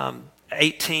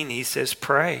 18, he says,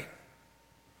 pray.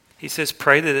 He says,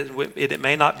 pray that it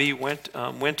may not be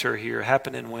winter here,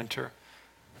 happen in winter.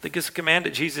 I think it's a command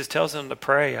that Jesus tells them to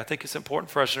pray. I think it's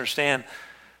important for us to understand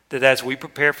that as we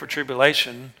prepare for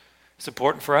tribulation, it's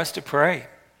important for us to pray.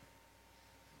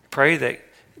 Pray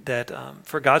that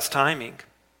for God's timing,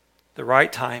 the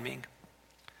right timing.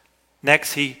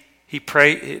 Next, he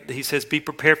says, be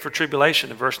prepared for tribulation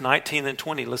in verse 19 and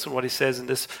 20. Listen to what he says in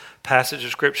this passage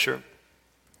of Scripture.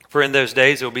 For in those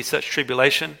days there will be such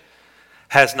tribulation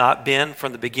has not been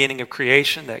from the beginning of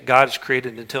creation that God has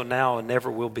created until now and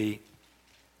never will be.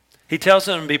 He tells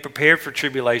them to be prepared for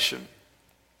tribulation.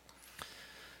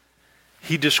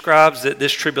 He describes that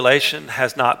this tribulation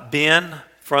has not been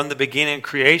from the beginning of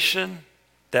creation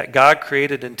that God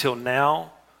created until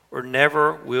now or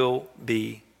never will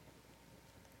be.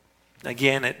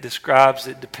 Again, it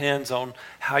depends on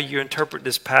how you interpret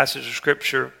this passage of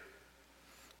Scripture.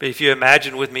 But if you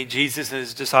imagine with me Jesus and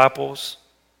his disciples,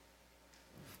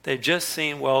 they've just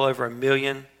seen well over 1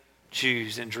 million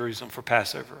Jews in Jerusalem for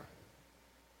Passover.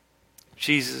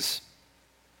 Jesus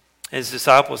and his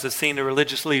disciples have seen the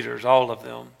religious leaders, all of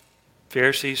them,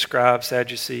 Pharisees, scribes,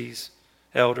 Sadducees,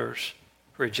 elders,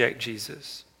 reject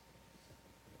Jesus.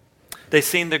 They've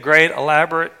seen the great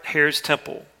elaborate Herod's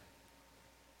temple.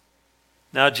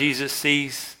 Now Jesus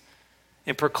sees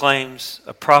and proclaims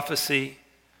a prophecy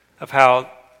of how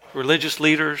religious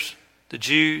leaders, the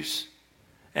Jews,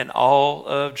 and all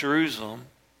of Jerusalem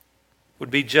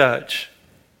would be judged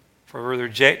for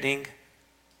rejecting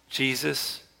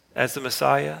Jesus as the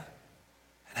Messiah,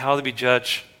 and how they'd be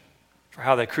judged for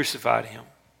how they crucified him,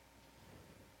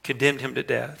 condemned him to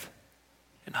death,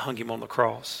 and hung him on the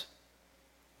cross.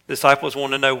 Disciples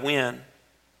want to know when.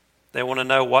 They want to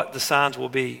know what the signs will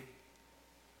be.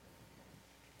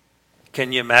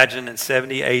 Can you imagine in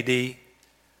 70 AD,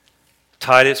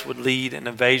 Titus would lead an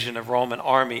invasion of Roman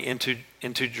army into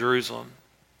Jerusalem?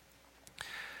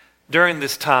 During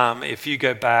this time, if you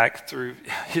go back through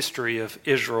history of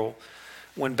Israel,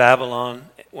 when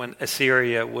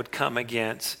Assyria would come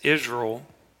against Israel,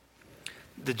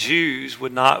 the Jews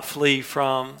would not flee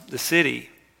from the city.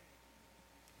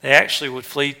 They actually would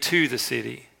flee to the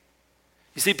city.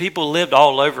 You see, people lived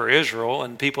all over Israel,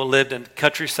 and people lived in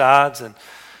countrysides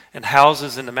and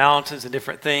houses in the mountains and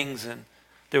different things, and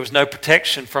there was no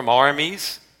protection from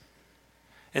armies.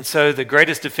 And so the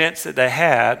greatest defense that they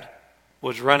had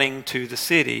was running to the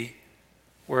city,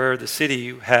 where the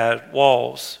city had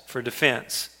walls for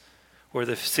defense, where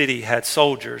the city had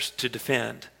soldiers to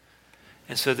defend.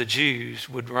 And so the Jews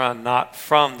would run not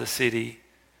from the city,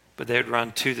 but they would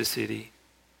run to the city.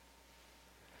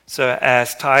 So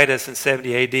as Titus in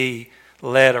 70 AD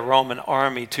led a Roman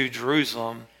army to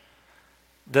Jerusalem,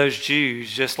 those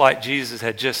Jews, just like Jesus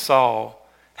had just saw,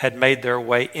 had made their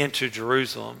way into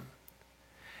Jerusalem.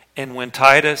 And when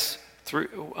Titus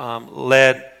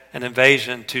led an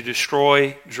invasion to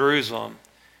destroy Jerusalem,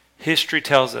 history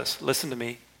tells us, listen to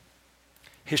me,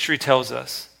 history tells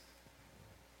us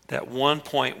that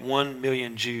 1.1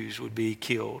 million Jews would be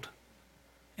killed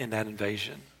in that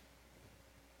invasion.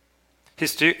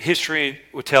 History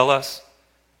would tell us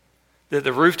that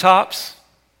the rooftops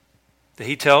that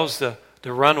he tells to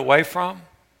run away from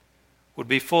would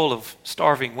be full of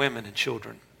starving women and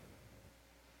children.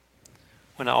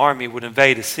 When an army would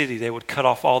invade a city, they would cut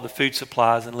off all the food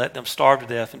supplies and let them starve to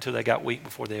death until they got weak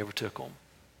before they overtook them.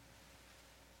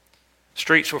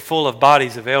 Streets were full of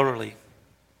bodies of elderly.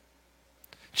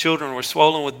 Children were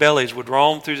swollen with bellies, would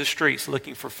roam through the streets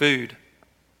looking for food.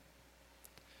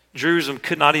 Jerusalem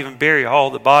could not even bury all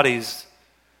the bodies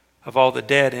of all the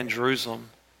dead in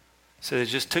Jerusalem, so they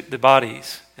just took the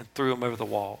bodies and threw them over the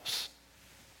walls.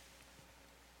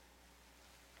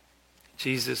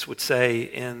 Jesus would say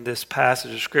in this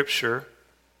passage of Scripture,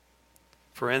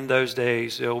 "For in those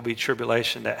days there will be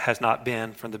tribulation that has not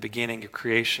been from the beginning of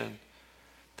creation,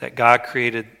 that God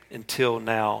created until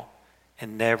now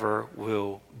and never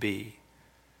will be."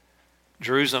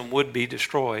 Jerusalem would be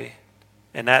destroyed,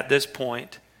 and at this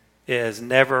point, it has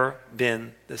never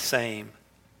been the same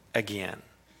again.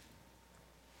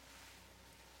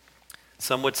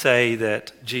 Some would say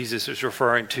that Jesus is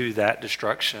referring to that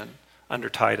destruction under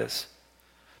Titus.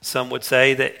 Some would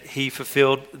say that he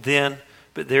fulfilled then,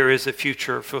 but there is a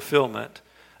future fulfillment,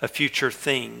 a future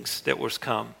things that was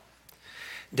come.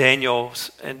 Daniel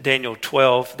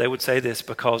 12, they would say this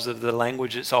because of the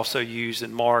language that's also used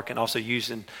in Mark and also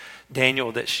used in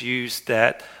Daniel that's used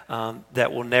that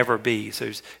will never be.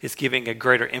 So it's giving a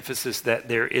greater emphasis that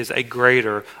there is a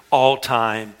greater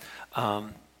all-time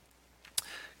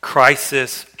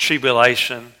crisis,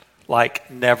 tribulation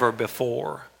like never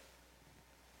before.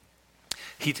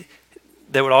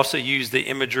 They would also use the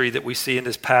imagery that we see in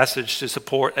this passage to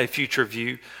support a future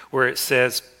view where it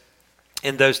says,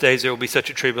 in those days there will be such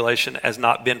a tribulation as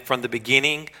not been from the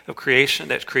beginning of creation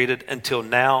that's created until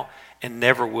now and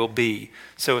never will be.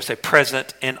 So it's a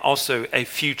present and also a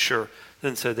future.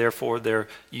 And so therefore they're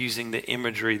using the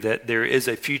imagery that there is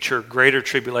a future greater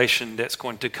tribulation that's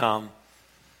going to come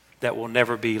that will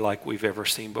never be like we've ever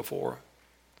seen before.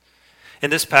 In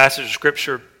this passage of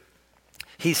Scripture,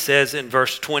 he says in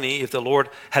verse 20, if the Lord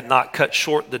had not cut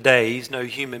short the days, no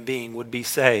human being would be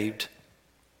saved.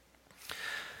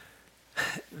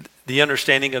 The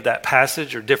understanding of that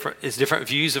passage is different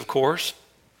views, of course.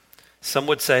 Some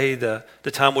would say the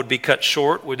time would be cut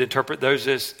short, would interpret those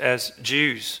as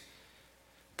Jews.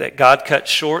 That God cut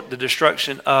short the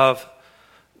destruction of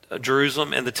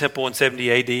Jerusalem and the temple in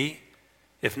 70 AD.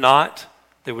 If not,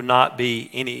 there would not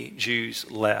be any Jews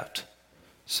left.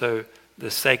 So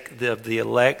the sake of the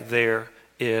elect there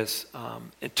is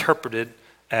interpreted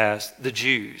as the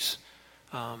Jews,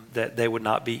 that there would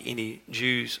not be any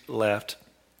Jews left.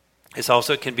 This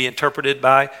also can be interpreted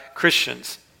by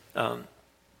Christians.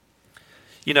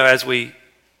 As we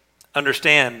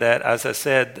understand that, as I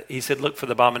said, he said, look for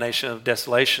the abomination of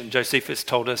desolation. Josephus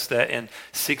told us that in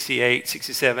 68,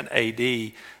 67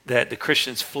 AD, that the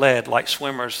Christians fled like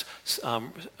swimmers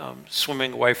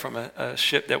swimming away from a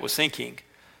ship that was sinking.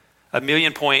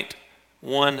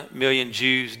 1.1 million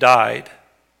Jews died,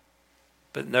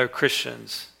 but no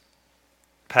Christians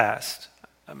passed.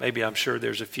 Maybe I'm sure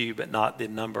there's a few, but not the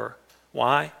number.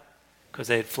 Why? Because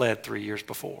they had fled 3 years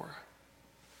before.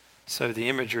 So the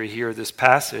imagery here of this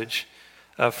passage,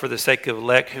 for the sake of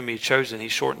elect whom he chosen, he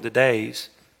shortened the days.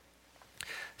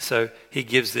 So he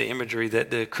gives the imagery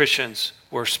that the Christians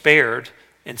were spared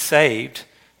and saved,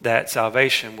 that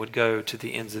salvation would go to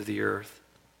the ends of the earth.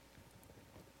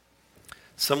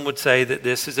 Some would say that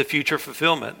this is a future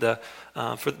fulfillment, but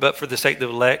for the sake of the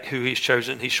elect who he's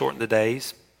chosen, he shortened the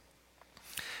days.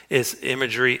 It's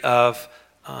imagery of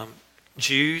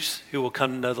Jews who will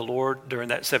come to know the Lord during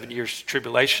that 7 years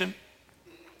tribulation,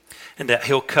 and that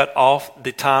he'll cut off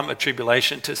the time of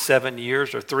tribulation to 7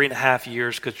 years or 3.5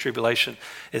 years, because tribulation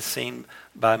is seen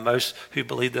by most who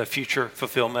believe the future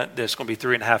fulfillment. There's going to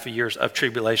be 3.5 years of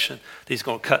tribulation. He's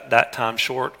going to cut that time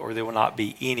short, or there will not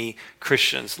be any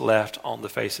Christians left on the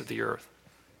face of the earth.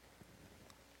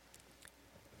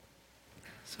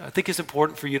 So I think it's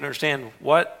important for you to understand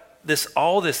what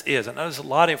all this is. I know there's a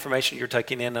lot of information you're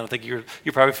taking in, and I think you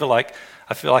probably feel like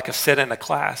I've sat in a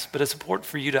class, but it's important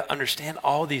for you to understand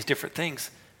all these different things.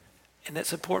 And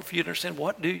it's important for you to understand,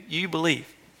 what do you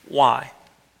believe? Why?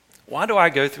 Why do I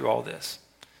go through all this?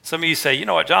 Some of you say, you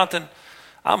know what, Jonathan,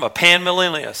 I'm a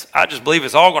pan-millennialist. I just believe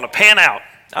it's all going to pan out.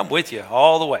 I'm with you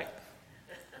all the way.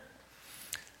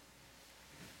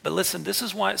 But listen, this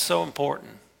is why it's so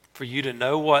important for you to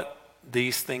know what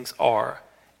these things are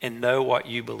and know what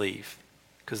you believe.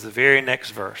 Because the very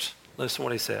next verse, listen to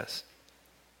what he says.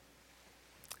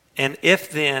 And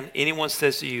if then anyone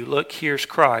says to you, look, here's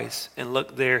Christ, and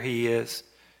look, there he is,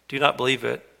 do not believe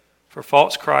it. For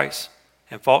false Christs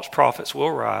and false prophets will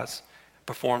rise,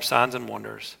 perform signs and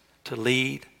wonders, to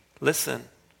lead, listen,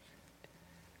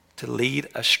 to lead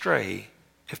astray,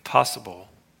 if possible,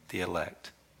 the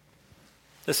elect.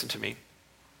 Listen to me.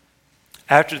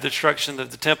 After the destruction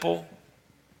of the temple,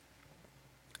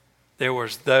 there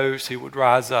was those who would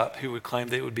rise up who would claim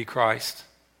they would be Christ.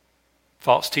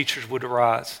 False teachers would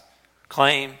arise,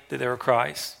 claim that they were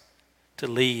Christ, to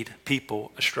lead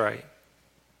people astray.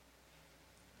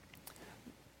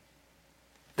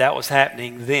 That was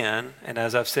happening then, and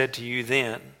as I've said to you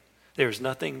then, there is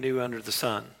nothing new under the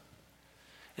sun.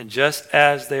 And just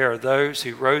as there are those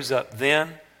who rose up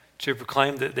then to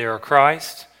proclaim that they are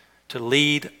Christ, to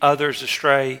lead others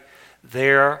astray,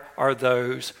 there are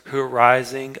those who are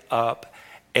rising up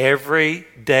every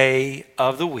day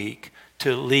of the week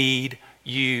to lead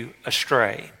you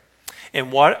astray. And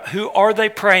who are they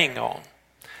preying on?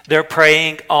 They're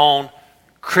preying on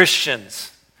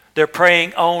Christians. They're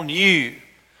preying on you.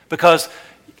 Because,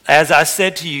 as I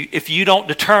said to you, if you don't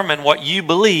determine what you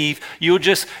believe, you'll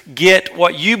just get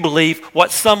what you believe, what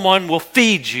someone will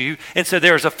feed you. And so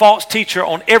there's a false teacher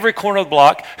on every corner of the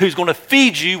block who's going to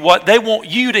feed you what they want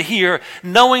you to hear,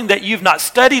 knowing that you've not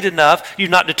studied enough, you've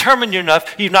not determined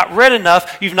enough, you've not read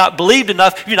enough, you've not believed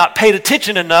enough, you've not paid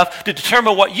attention enough to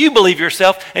determine what you believe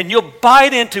yourself, and you'll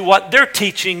bite into what they're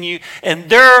teaching you, and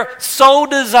their sole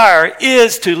desire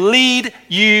is to lead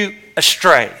you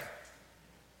astray.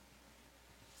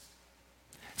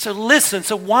 So listen,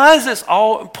 so why is this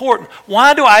all important?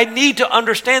 Why do I need to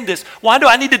understand this? Why do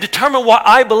I need to determine what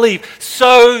I believe?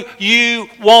 So you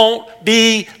won't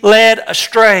be led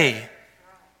astray.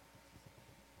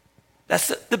 That's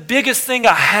the biggest thing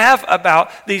I have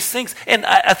about these things. And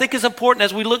I think it's important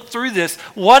as we look through this,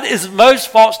 what is most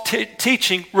false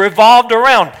teaching revolved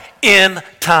around? End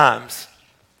times,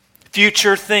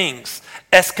 future things,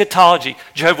 eschatology,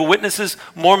 Jehovah's Witnesses,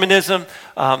 Mormonism,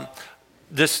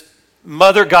 this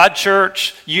Mother God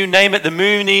Church, you name it, the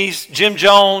Moonies, Jim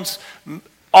Jones,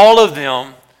 all of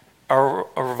them are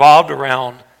revolved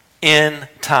around end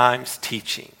times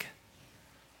teaching.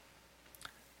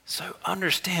 So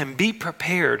understand, be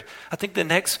prepared. I think the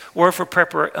next word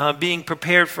for being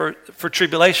prepared for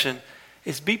tribulation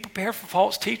is be prepared for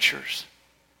false teachers.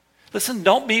 Listen,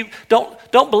 don't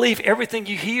believe everything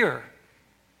you hear.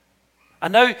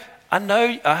 I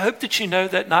hope that you know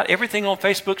that not everything on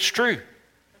Facebook is true.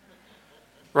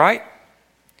 Right?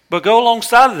 But go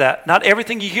alongside of that. Not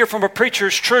everything you hear from a preacher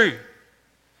is true.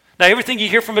 Now, everything you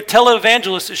hear from a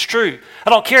televangelist is true. I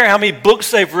don't care how many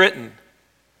books they've written.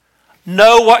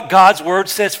 Know what God's word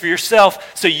says for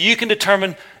yourself so you can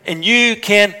determine and you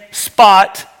can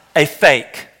spot a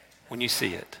fake when you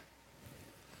see it.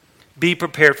 Be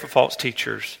prepared for false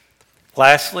teachers.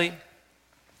 Lastly,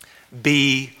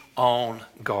 be on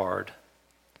guard.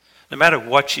 No matter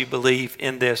what you believe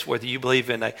in this, whether you believe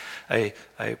in a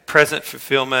present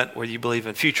fulfillment, whether you believe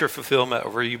in future fulfillment, or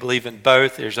whether you believe in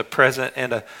both, there's a present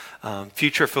and a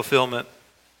future fulfillment.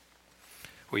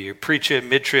 Where you pre-trib,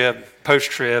 mid-trib,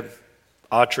 post-trib,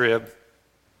 odd-trib,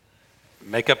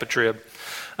 make up a trib.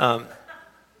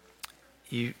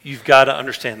 You've got to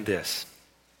understand this.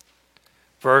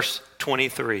 Verse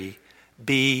 23,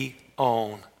 be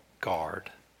on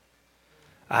guard.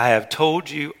 I have told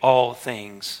you all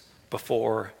things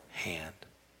beforehand.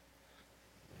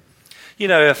 You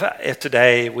know, if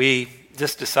today we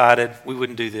just decided we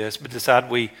wouldn't do this, but decided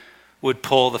we would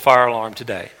pull the fire alarm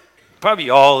today, probably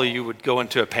all of you would go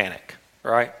into a panic,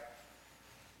 right?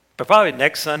 But probably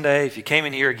next Sunday, if you came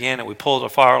in here again and we pulled the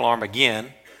fire alarm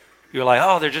again, you're like,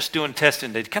 oh, they're just doing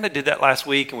testing. They kind of did that last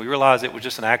week and we realized it was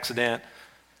just an accident.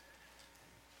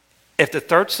 If the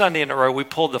third Sunday in a row we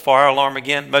pulled the fire alarm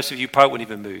again, most of you probably wouldn't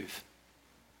even move.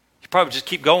 You probably just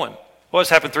keep going.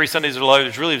 What's happened 3 Sundays in a row,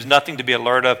 there's nothing to be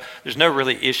alert of. There's no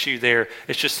really issue there.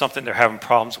 It's just something they're having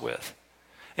problems with.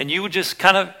 And you would just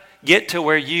kind of get to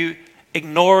where you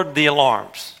ignored the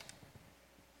alarms.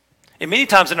 And many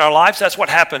times in our lives, that's what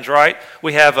happens, right?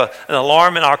 We have an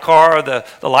alarm in our car. The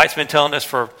light's been telling us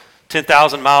for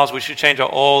 10,000 miles we should change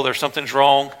our oil or something's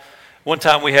wrong. One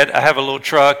time I have a little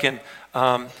truck and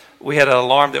we had an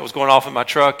alarm that was going off in my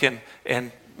truck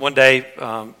and one day,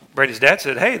 Brady's dad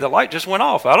said, hey, the light just went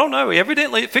off. I don't know.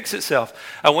 Evidently, it fixed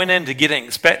itself. I went in to get it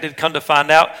inspected. Come to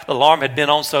find out, the alarm had been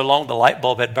on so long, the light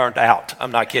bulb had burned out.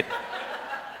 I'm not kidding.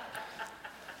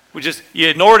 You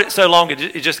ignored it so long,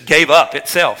 it just gave up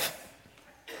itself.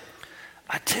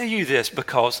 I tell you this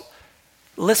because,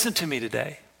 listen to me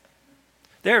today.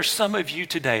 There are some of you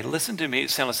today, listen to me,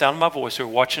 it's the sound of my voice, who are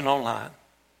watching online.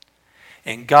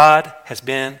 And God has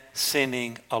been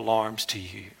sending alarms to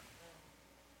you.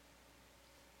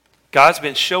 God's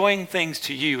been showing things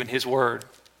to you in His Word.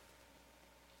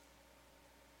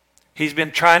 He's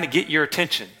been trying to get your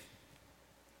attention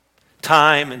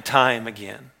time and time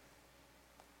again.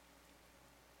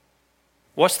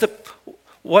 What's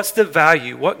the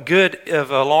value? What good of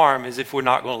alarm is if we're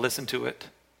not going to listen to it?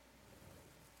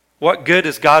 What good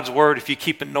is God's Word if you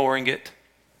keep ignoring it?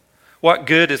 What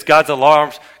good is God's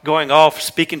alarms going off,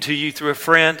 speaking to you through a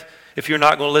friend, if you're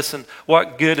not going to listen?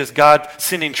 What good is God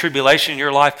sending tribulation in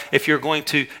your life if you're going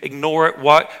to ignore it?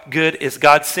 What good is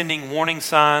God sending warning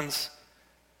signs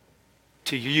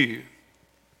to you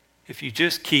if you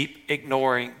just keep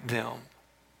ignoring them?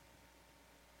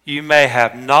 You may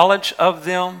have knowledge of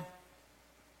them,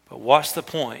 but what's the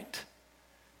point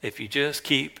if you just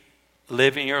keep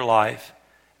living your life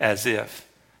as if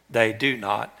they do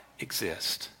not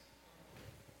exist?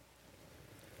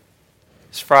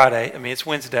 It's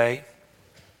Wednesday.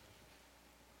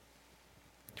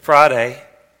 Friday,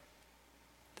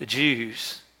 the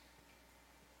Jews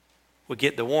would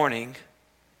get the warning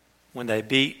when they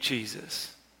beat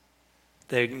Jesus.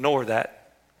 They ignore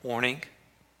that warning.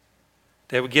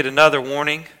 They would get another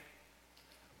warning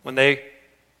when they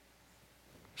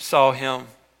saw him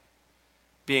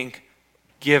being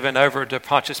given over to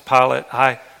Pontius Pilate.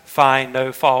 I find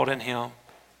no fault in him.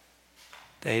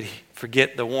 They'd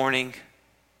forget the warning.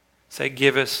 Say,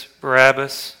 give us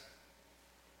Barabbas.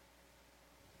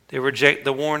 They reject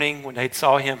the warning when they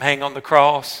saw him hang on the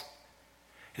cross.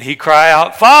 And he cry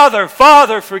out, Father,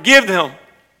 Father, forgive them,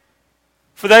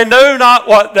 for they know not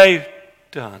what they've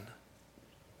done.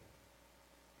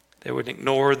 They would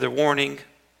ignore the warning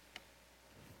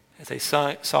as they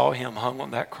saw him hung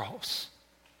on that cross.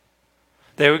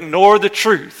 They would ignore the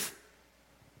truth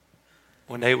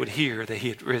when they would hear that he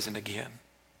had risen again.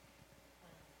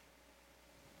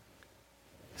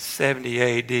 70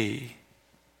 A.D.,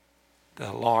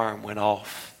 the alarm went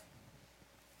off,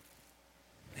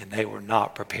 and they were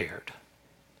not prepared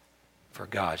for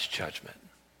God's judgment.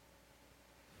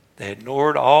 They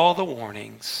ignored all the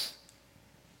warnings,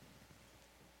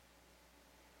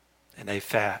 and they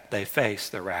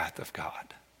faced the wrath of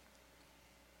God.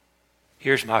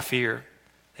 Here's my fear.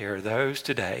 There are those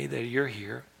today that you're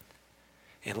here,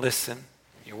 and listen,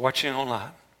 you're watching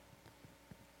online.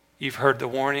 You've heard the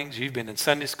warnings. You've been in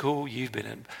Sunday school. You've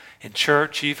been in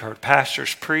church. You've heard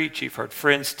pastors preach. You've heard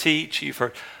friends teach. You've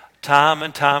heard time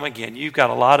and time again. You've got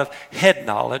a lot of head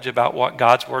knowledge about what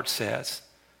God's Word says.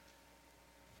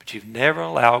 But you've never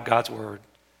allowed God's Word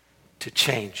to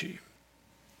change you.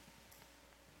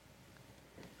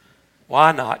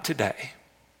 Why not today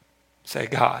say,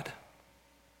 God,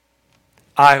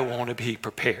 I want to be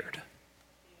prepared.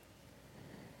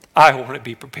 I want to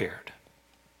be prepared.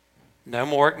 No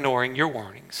more ignoring your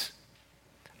warnings.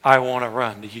 I want to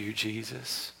run to you,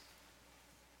 Jesus.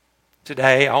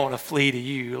 Today, I want to flee to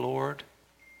you, Lord.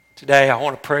 Today, I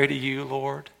want to pray to you,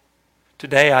 Lord.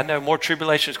 Today, I know more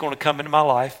tribulation is going to come into my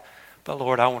life, but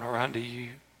Lord, I want to run to you.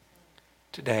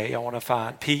 Today, I want to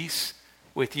find peace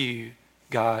with you,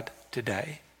 God,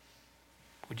 today.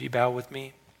 Would you bow with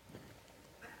me?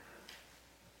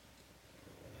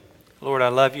 Lord, I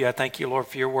love you. I thank you, Lord,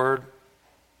 for your word.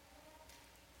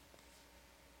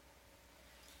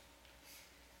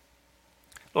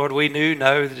 Lord, we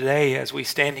know today as we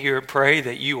stand here and pray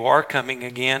that you are coming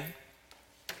again.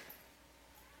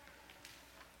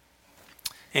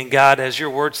 And God, as your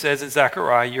word says in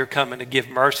Zechariah, you're coming to give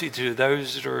mercy to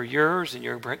those that are yours, and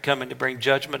you're coming to bring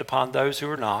judgment upon those who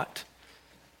are not.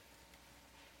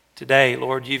 Today,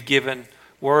 Lord, you've given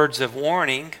words of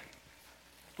warning.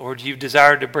 Lord, you've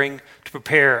desired to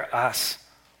prepare us,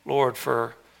 Lord,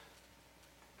 for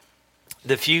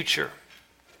the future,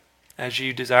 as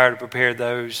you desire to prepare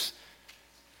those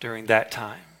during that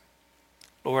time.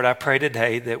 Lord, I pray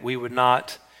today that we would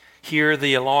not hear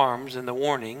the alarms and the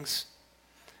warnings,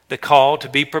 the call to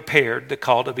be prepared, the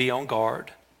call to be on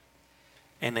guard,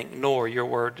 and ignore your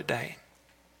word today.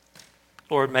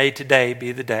 Lord, may today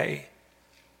be the day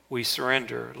we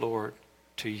surrender, Lord,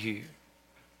 to you.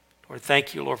 Lord,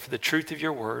 thank you, Lord, for the truth of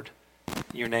your word.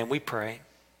 In your name we pray.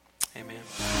 Amen.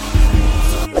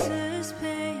 Jesus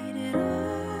paid it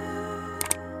all,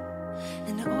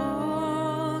 and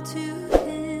all to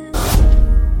him.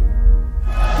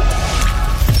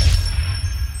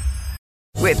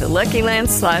 With the Lucky Land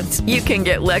Slots, you can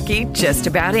get lucky just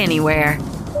about anywhere.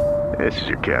 This is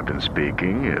your captain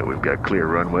speaking. We've got clear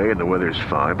runway and the weather's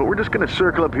fine, but we're just going to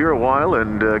circle up here a while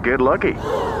and get lucky.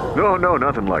 No,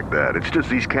 nothing like that. It's just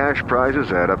these cash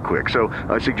prizes add up quick. So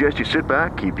I suggest you sit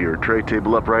back, keep your tray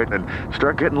table upright, and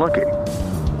start getting lucky.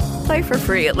 Play for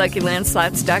free at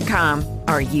LuckyLandSlots.com.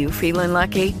 Are you feeling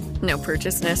lucky? No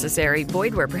purchase necessary.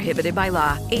 Void where prohibited by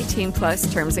law. 18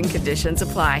 plus terms and conditions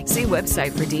apply. See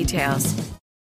website for details.